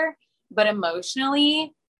there, but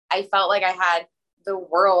emotionally I felt like I had the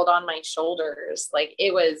world on my shoulders. Like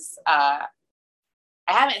it was I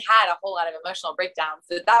haven't had a whole lot of emotional breakdowns,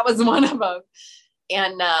 so that was one of them.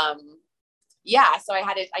 And so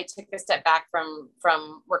I took a step back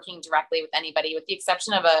from working directly with anybody, with the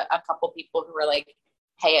exception of a couple people who were like,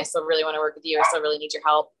 hey, I still really want to work with you, I still really need your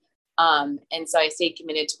help. And so I stayed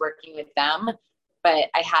committed to working with them, but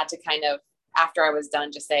I had to kind of, after I was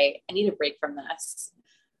done, just say, I need a break from this.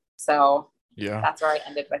 So Yeah. that's where I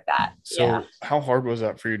ended with that. So how hard was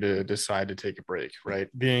that for you to decide to take a break, right?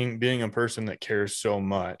 Being a person that cares so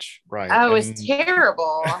much, right? Oh, it was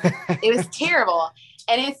terrible. It was terrible.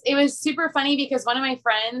 And it was super funny because one of my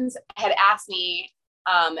friends had asked me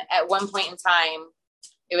at one point in time,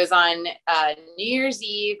 it was on New Year's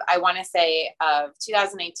Eve, I want to say of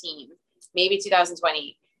 2019, maybe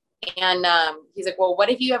 2020. And he's like, well, what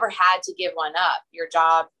if you ever had to give one up, your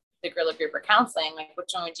job, the Gorilla Group, or counseling? Like,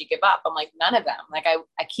 which one would you give up? I'm like, none of them. Like, I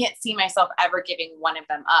can't see myself ever giving one of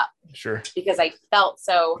them up. Sure. Because I felt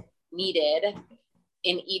so needed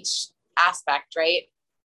in each aspect, right?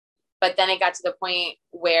 But then it got to the point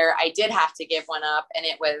where I did have to give one up, and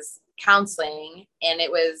it was counseling. And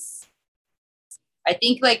it was, I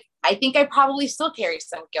think I probably still carry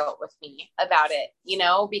some guilt with me about it,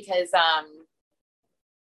 because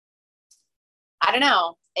I don't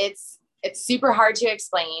know. It's super hard to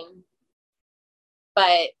explain,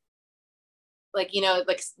 but like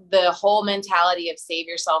the whole mentality of save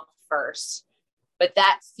yourself first, but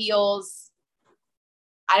that feels,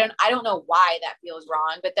 I don't know why that feels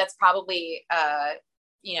wrong, but that's probably,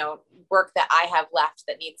 work that I have left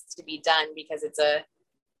that needs to be done, because it's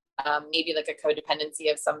maybe like a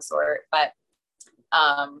codependency of some sort. But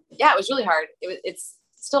it was really hard. It's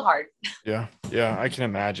still hard. Yeah. I can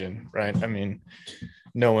imagine. Right. I mean,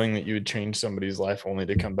 knowing that you would change somebody's life only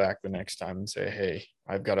to come back the next time and say, hey,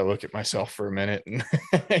 I've got to look at myself for a minute and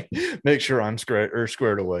make sure I'm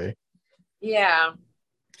squared away. Yeah.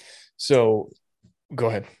 So go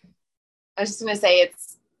ahead. I was just going to say,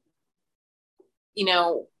 it's,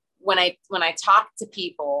 when I talk to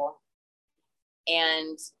people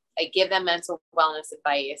and I give them mental wellness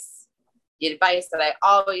advice, the advice that I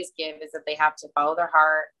always give is that they have to follow their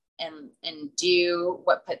heart and do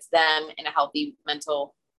what puts them in a healthy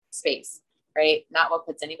mental space, right? Not what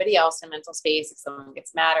puts anybody else in mental space. If someone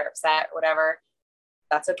gets mad or upset or whatever,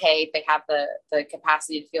 that's okay. If they have the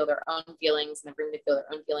capacity to feel their own feelings and the room to feel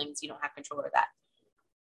their own feelings, you don't have control over that.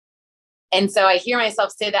 And so I hear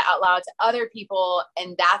myself say that out loud to other people,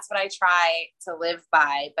 and that's what I try to live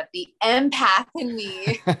by. But the empath in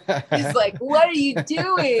me is like, what are you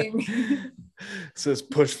doing? Says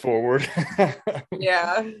push forward.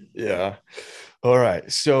 Yeah. All right.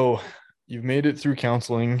 So you've made it through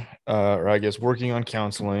counseling, or I guess working on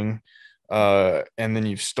counseling, and then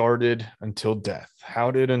you've started Until Death.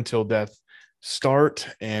 How did Until Death start,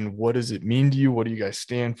 and what does it mean to you? What do you guys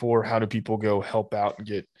stand for? How do people go help out and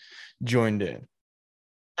get joined in?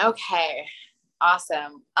 Okay.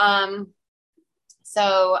 Awesome.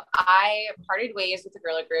 So I parted ways with the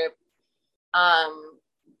Gorilla Group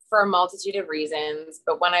for a multitude of reasons.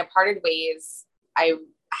 But when I parted ways, I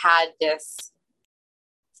had this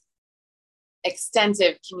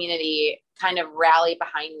extensive community kind of rally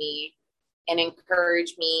behind me and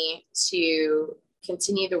encourage me to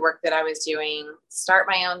continue the work that I was doing, start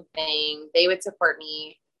my own thing. They would support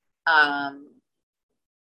me.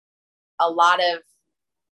 A lot of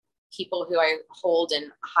people who I hold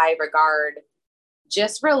in high regard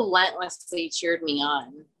just relentlessly cheered me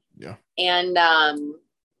on. Yeah. And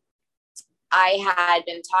I had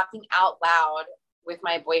been talking out loud with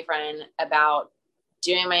my boyfriend about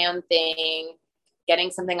doing my own thing,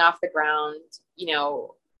 getting something off the ground,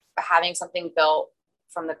 having something built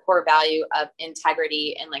from the core value of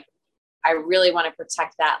integrity. And like, I really want to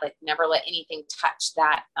protect that, like never let anything touch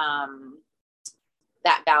that,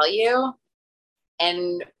 that value.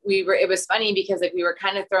 And it was funny because like we were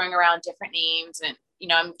kind of throwing around different names, and,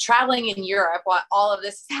 I'm traveling in Europe while all of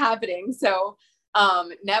this is happening. So,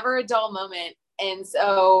 never a dull moment. And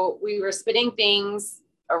so we were spitting things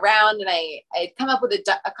around, and I'd come up with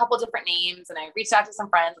a couple different names, and I reached out to some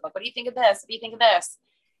friends. I'm like, what do you think of this? What do you think of this?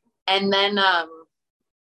 And then,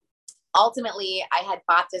 ultimately I had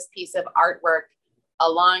bought this piece of artwork a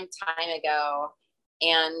long time ago,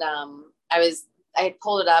 and, I had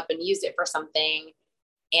pulled it up and used it for something,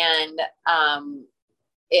 and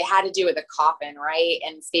it had to do with a coffin, right?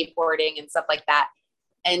 And skateboarding and stuff like that.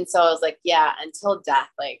 And so I was like, yeah, until death,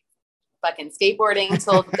 like fucking skateboarding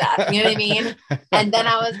until death. You know what I mean? And then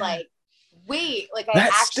I was like, wait, like I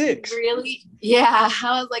that actually sticks. really, yeah.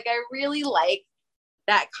 I was like, I really like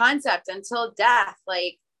that concept, until death.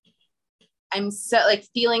 Like I'm so like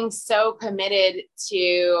feeling so committed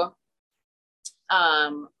to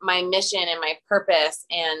my mission and my purpose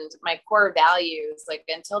and my core values, like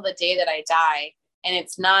until the day that I die. And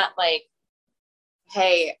it's not like,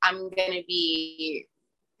 hey, I'm going to be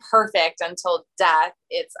perfect until death.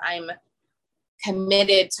 It's I'm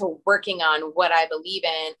committed to working on what I believe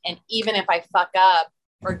in. And even if I fuck up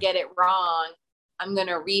or get it wrong, I'm going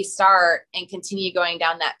to restart and continue going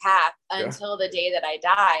down that path until the day that I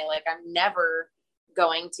die. Like, I'm never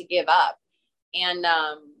going to give up. And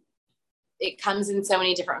it comes in so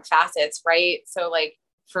many different facets, right? So like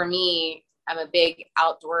for me, I'm a big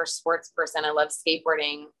outdoor sports person. I love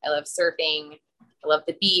skateboarding. I love surfing. I love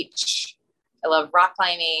the beach. I love rock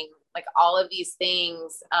climbing, like all of these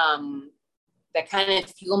things that kind of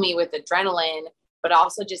fuel me with adrenaline, but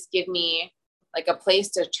also just give me like a place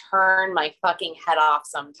to turn my fucking head off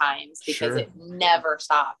sometimes, because it never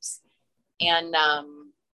stops. And,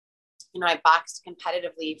 I boxed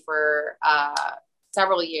competitively for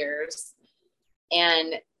several years,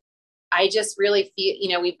 and I just really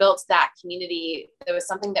feel, we built that community. There was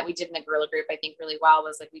something that we did in the guerrilla group, I think really well,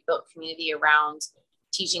 was like, we built community around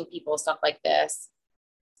teaching people stuff like this.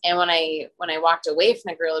 And when I walked away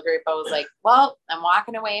from the guerrilla group, I was like, well, I'm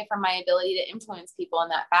walking away from my ability to influence people in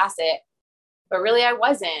that facet, but really I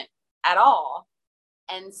wasn't at all.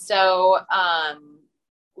 And so,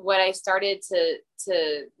 what I started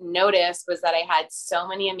to notice was that I had so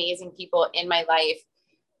many amazing people in my life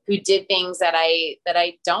who did things that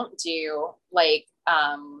I don't do, like,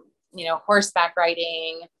 horseback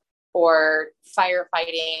riding or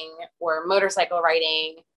firefighting or motorcycle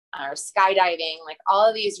riding or skydiving, like all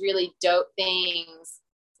of these really dope things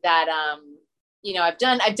that, I've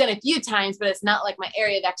done a few times, but it's not like my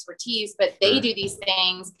area of expertise, but they do these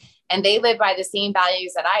things and they live by the same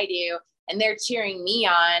values that I do. And they're cheering me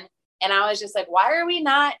on. And I was just like, why are we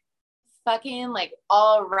not fucking like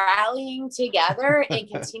all rallying together and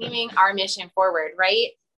continuing our mission forward?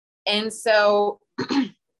 Right. And so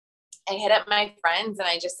I hit up my friends and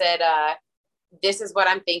I just said, this is what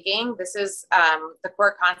I'm thinking. This is the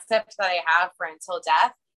core concept that I have for Until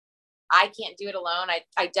Death. I can't do it alone.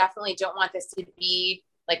 I definitely don't want this to be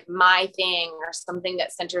like my thing or something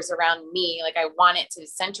that centers around me. Like, I want it to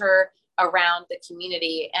center around the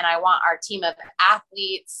community, and I want our team of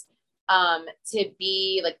athletes to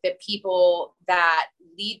be like the people that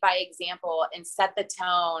lead by example and set the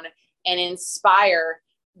tone and inspire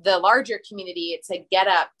the larger community to get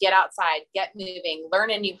up, get outside, get moving,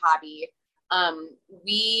 learn a new hobby.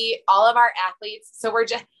 All of our athletes, so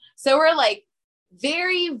we're like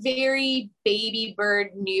very, very baby bird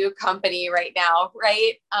new company right now,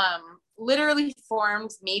 right? Literally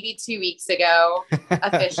formed maybe 2 weeks ago,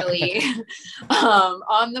 officially,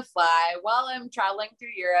 on the fly while I'm traveling through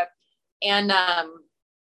Europe. And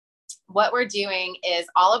what we're doing is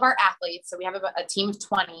all of our athletes, so we have a team of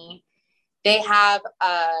 20, they have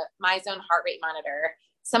a MyZone heart rate monitor.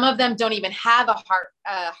 Some of them don't even have a heart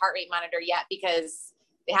rate monitor yet because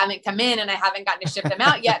they haven't come in and I haven't gotten to ship them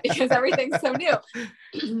out yet because everything's so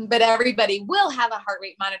new. But everybody will have a heart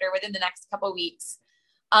rate monitor within the next couple of weeks.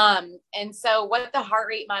 And so what the heart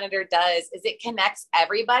rate monitor does is it connects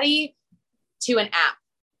everybody to an app.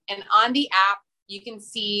 And on the app, you can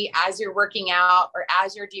see as you're working out or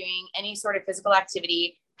as you're doing any sort of physical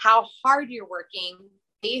activity, how hard you're working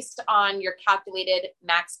based on your calculated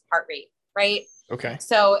max heart rate, right? Okay.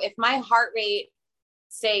 So if my heart rate,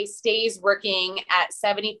 say, stays working at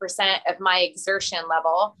 70% of my exertion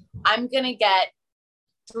level, I'm going to get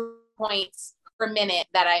 3 points per minute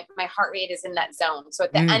that my heart rate is in that zone. So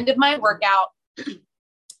at the end of my workout,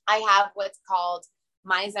 I have what's called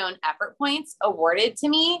MyZone effort points awarded to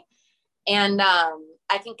me. And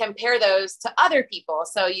I can compare those to other people.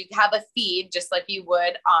 So you have a feed just like you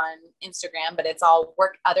would on Instagram, but it's all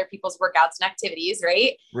other people's workouts and activities,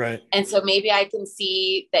 right? Right. And so maybe I can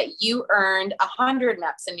see that you earned 100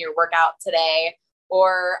 reps in your workout today,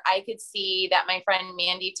 or I could see that my friend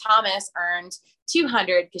Mandy Thomas earned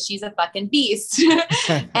 200 because she's a fucking beast.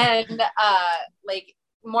 And like,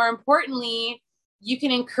 more importantly, you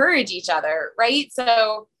can encourage each other, right?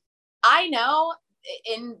 So I know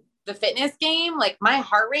in the fitness game, like, my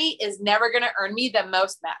heart rate is never going to earn me the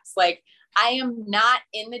most reps. Like, I am not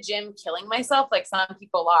in the gym killing myself like some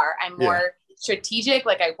people are. I'm more strategic.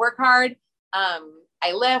 Like, I work hard.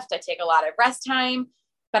 I lift, I take a lot of rest time,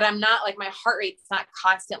 but I'm not like, my heart rate's not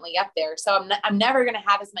constantly up there. So I'm never going to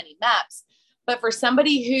have as many reps. But for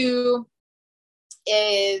somebody who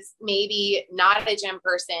is maybe not a gym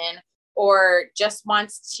person or just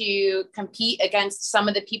wants to compete against some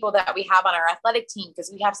of the people that we have on our athletic team,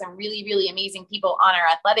 because we have some really, really amazing people on our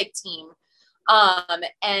athletic team.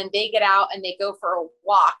 And they get out and they go for a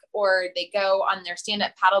walk, or they go on their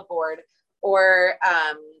stand-up paddleboard, or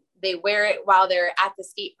they wear it while they're at the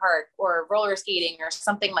skate park or roller skating or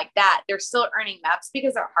something like that. They're still earning reps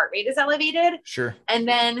because their heart rate is elevated. Sure. And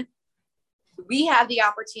then we have the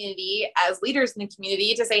opportunity as leaders in the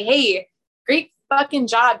community to say, hey, great fucking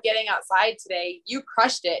job getting outside today. You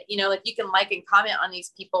crushed it. You know, like you can like and comment on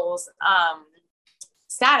these people's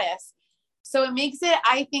status. So it makes it,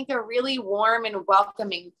 I think, a really warm and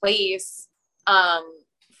welcoming place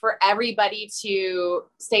for everybody to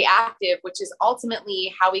stay active, which is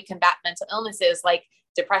ultimately how we combat mental illnesses like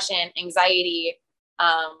depression, anxiety,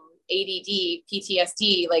 ADD,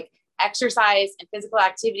 PTSD. Like exercise and physical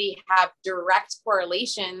activity have direct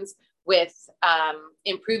correlations with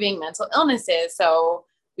improving mental illnesses. So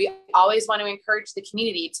we always want to encourage the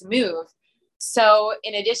community to move. So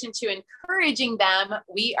in addition to encouraging them,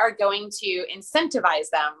 we are going to incentivize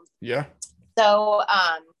them. Yeah. So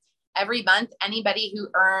every month, anybody who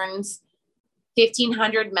earns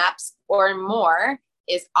 1,500 MEPs or more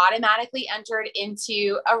is automatically entered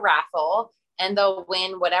into a raffle, and they'll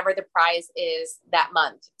win whatever the prize is that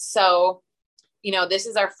month. So, you know, this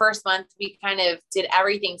is our first month. We kind of did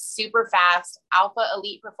everything super fast. Alpha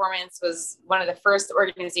Elite Performance was one of the first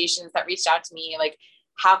organizations that reached out to me, like,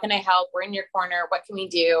 how can I help? We're in your corner. What can we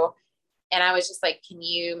do? And I was just like, can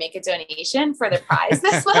you make a donation for the prize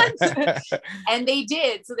this month? And they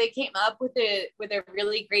did. So they came up with a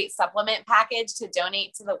really great supplement package to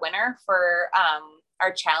donate to the winner for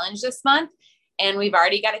our challenge this month. And we've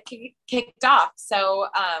already got it kicked off. So,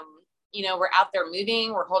 you know, we're out there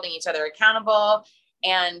moving, we're holding each other accountable.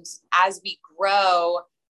 And as we grow,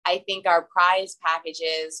 I think our prize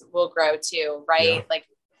packages will grow too, right? Yeah. Like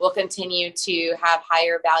we'll continue to have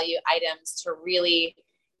higher value items to really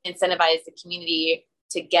incentivize the community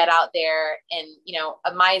to get out there. And, you know,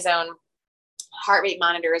 a MyZone heart rate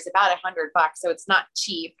monitor is about $100. So it's not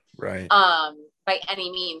cheap, right? By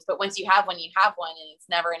any means, but once you have one, and it's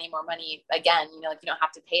never any more money again, you know, like you don't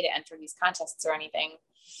have to pay to enter these contests or anything.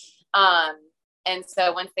 And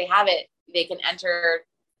so once they have it, they can enter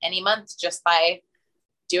any month just by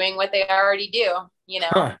doing what they already do, you know?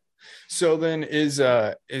 Huh. So then is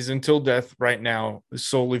Until Death right now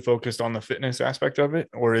solely focused on the fitness aspect of it,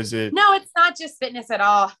 or is it? No, it's not just fitness at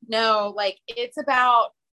all. No, like it's about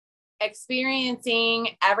experiencing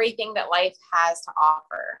everything that life has to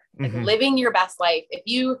offer, like living your best life. If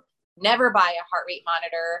you never buy a heart rate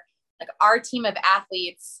monitor, like our team of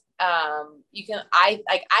athletes, you can, I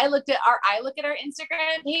look at our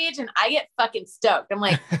Instagram page and I get fucking stoked. I'm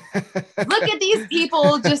like, look at these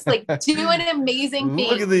people just like doing amazing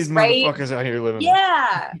things. Look at these motherfuckers out here living.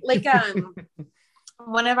 Yeah. Like,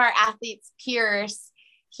 one of our athletes, Pierce,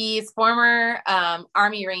 he's former,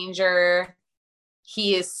 Army Ranger.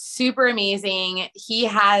 He is super amazing. He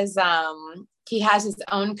has his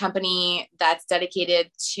own company that's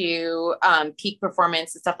dedicated to, peak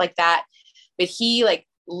performance and stuff like that. But he like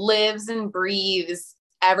lives and breathes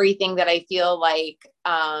everything that I feel like,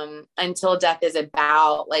 Until Death is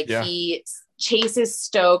about. Like he chases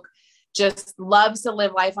stoke, just loves to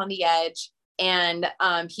live life on the edge. And,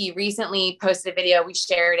 he recently posted a video. We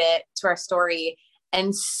shared it to our story.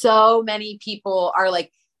 And so many people are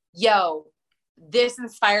like, yo, this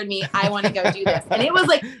inspired me. I want to go do this. And it was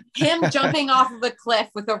like him jumping off of a cliff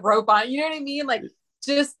with a rope on, you know what I mean? Like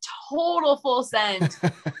just total full send.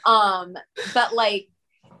 But like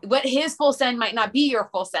what his full send might not be your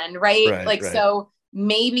full send, right? Like, so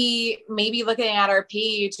maybe looking at our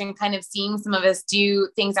page and kind of seeing some of us do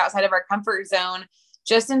things outside of our comfort zone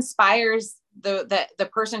just inspires the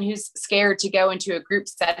person who's scared to go into a group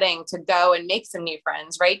setting to go and make some new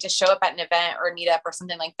friends, right? To show up at an event or a meetup or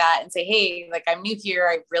something like that and say, hey, like I'm new here.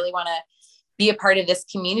 I really want to be a part of this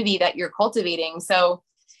community that you're cultivating. So,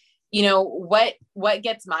 you know, what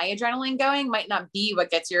gets my adrenaline going might not be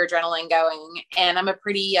what gets your adrenaline going. And I'm a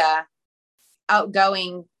pretty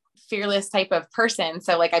outgoing, fearless type of person.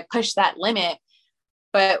 So like I push that limit,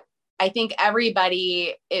 but I think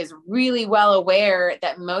everybody is really well aware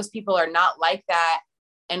that most people are not like that.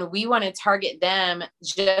 And we want to target them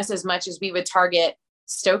just as much as we would target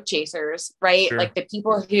stoke chasers, right? Sure. Like the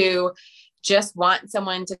people who just want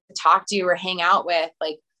someone to talk to or hang out with,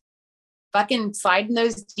 like fucking slide in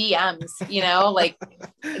those DMs, you know, like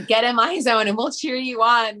get in MyZone and we'll cheer you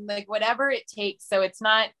on, like whatever it takes. So it's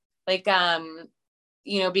not like,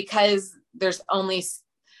 you know, because there's only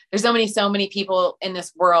so many people in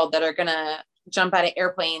this world that are going to jump out of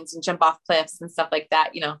airplanes and jump off cliffs and stuff like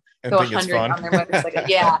that, you know, go 100 on their motorcycle.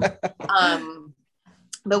 Yeah.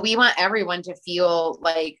 But we want everyone to feel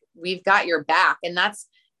like we've got your back. And that's,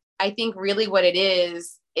 I think really what it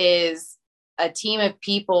is a team of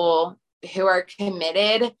people who are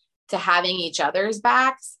committed to having each other's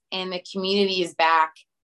backs and the community's back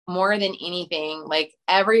more than anything. Like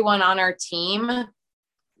everyone on our team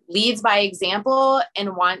leads by example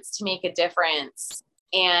and wants to make a difference.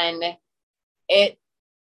 And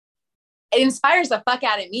it inspires the fuck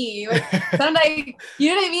out of me. Like sometimes, you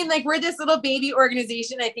know what I mean? Like we're this little baby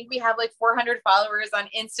organization. I think we have like 400 followers on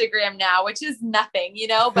Instagram now, which is nothing, you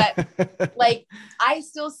know, but like I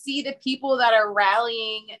still see the people that are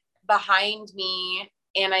rallying behind me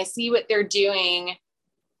and I see what they're doing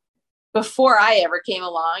before I ever came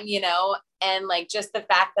along, you know, and like just the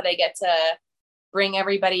fact that I get to bring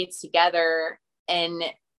everybody together and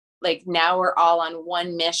like now we're all on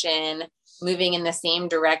one mission, moving in the same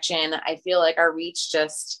direction. I feel like our reach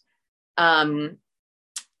just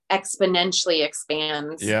exponentially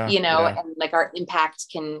expands, you know, and like our impact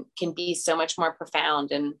can be so much more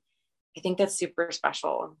profound. And I think that's super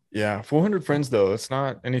special. Yeah. 400 friends though, it's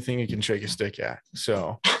not anything you can shake a stick at.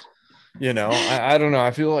 So, you know, I don't know.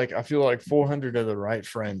 I feel like 400 of the right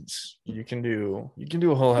friends, you can do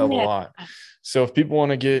a whole hell of a lot. So if people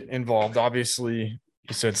want to get involved, obviously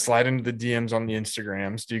you said slide into the DMs on the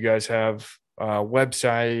Instagrams. Do you guys have a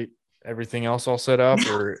website, everything else all set up,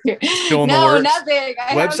 or still in the works? Nothing.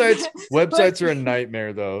 Websites are a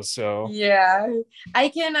nightmare though. So yeah, I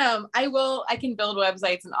can build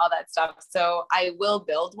websites and all that stuff. So I will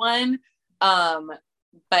build one.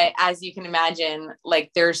 But as you can imagine,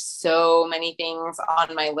 like there's so many things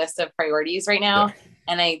on my list of priorities right now. Yeah.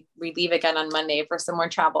 And we leave again on Monday for some more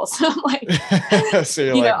travel. So I'm like, so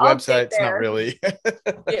you're like, website's not really.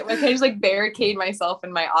 Yeah, I just like barricade myself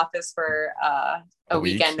in my office for a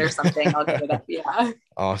weekend or something. I'll give it up. Yeah.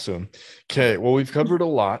 Awesome. Okay. Well, we've covered a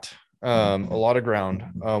lot of ground.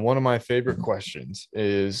 One of my favorite questions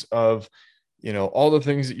is of, you know, all the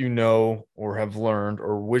things that you know or have learned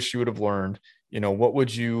or wish you would have learned, you know, what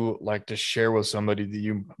would you like to share with somebody that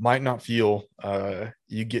you might not feel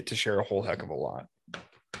you get to share a whole heck of a lot?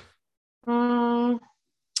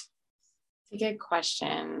 A good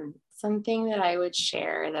question. Something that I would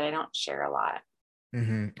share that I don't share a lot.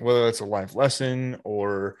 Mm-hmm. Whether it's a life lesson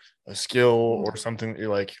or a skill or something that you're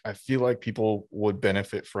like, I feel like people would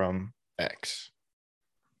benefit from X.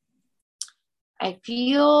 I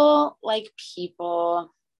feel like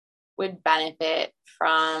people would benefit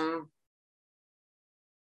from.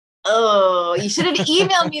 Oh, you should have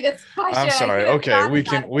emailed me this question. I'm sorry. Okay, we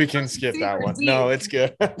can skip that one. Deep. No, it's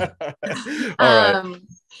good. All right.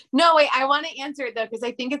 No, wait, I want to answer it though because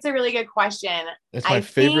I think it's a really good question. It's my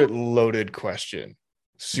favorite loaded question.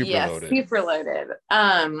 Super loaded. Super loaded.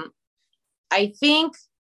 I think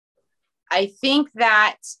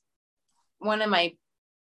that one of my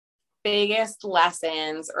biggest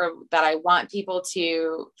lessons or that I want people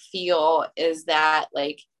to feel is that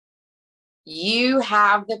like you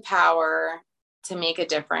have the power to make a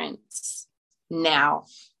difference now.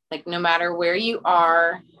 Like no matter where you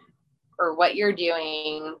are or what you're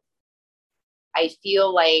doing, I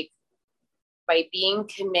feel like by being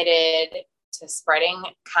committed to spreading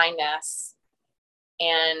kindness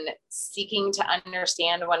and seeking to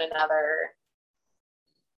understand one another,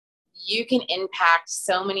 you can impact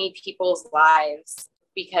so many people's lives.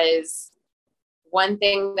 Because one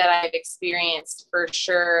thing that I've experienced for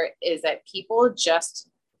sure is that people just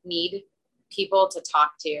need people to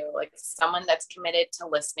talk to, like someone that's committed to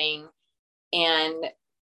listening. And,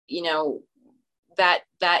 you know, that,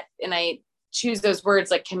 and I choose those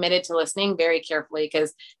words like committed to listening very carefully,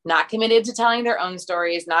 because not committed to telling their own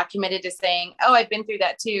stories, not committed to saying, oh, I've been through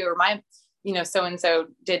that too, or my, you know, so-and-so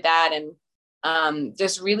did that. And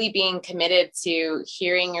just really being committed to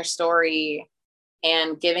hearing your story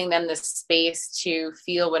and giving them the space to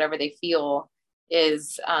feel whatever they feel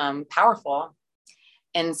is powerful.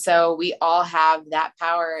 And so we all have that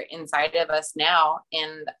power inside of us now.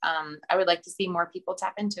 And I would like to see more people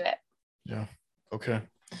tap into it. Yeah. Okay.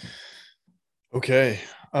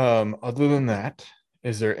 Other than that,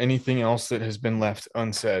 is there anything else that has been left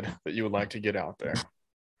unsaid that you would like to get out there?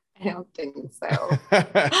 I don't think so.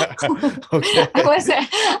 Okay. I wasn't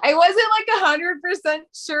like 100%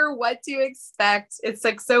 sure what to expect. It's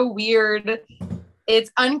like so weird.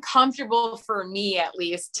 It's uncomfortable for me, at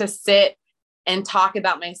least, to sit and talk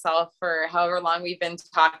about myself for however long we've been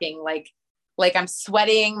talking. Like I'm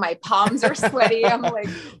sweating. My palms are sweaty. I'm like,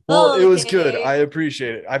 well, it was good. I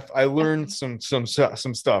appreciate it. I learned some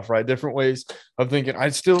stuff, right? Different ways of thinking.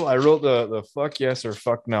 I wrote the fuck yes or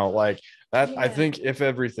fuck no. Like that. Yeah. I think if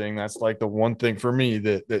everything, that's like the one thing for me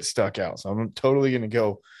that stuck out. So I'm totally going to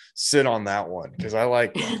go sit on that one. Cause I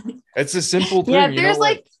like, it's a simple thing. Yeah. There's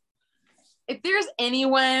if there's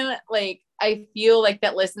anyone like, I feel like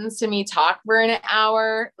that listens to me talk for an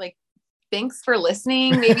hour, like, thanks for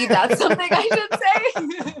listening. Maybe that's something I should say.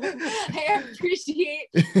 I appreciate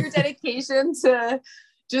your dedication to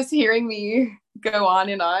just hearing me go on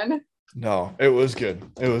and on. No, it was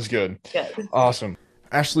good. Good. Awesome.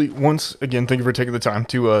 Ashley, once again, thank you for taking the time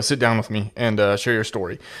to sit down with me and share your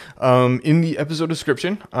story. In the episode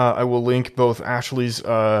description, I will link both Ashley's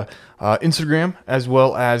Instagram as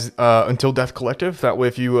well as Until Death Collective. That way,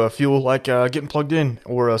 if you feel like getting plugged in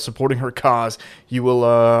or supporting her cause,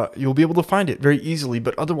 you'll be able to find it very easily.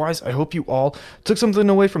 But otherwise, I hope you all took something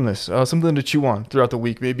away from this, something to chew on throughout the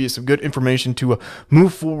week. Maybe some good information to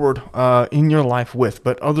move forward in your life with.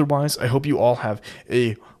 But otherwise, I hope you all have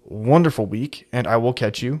a wonderful week, and I will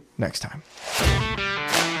catch you next time.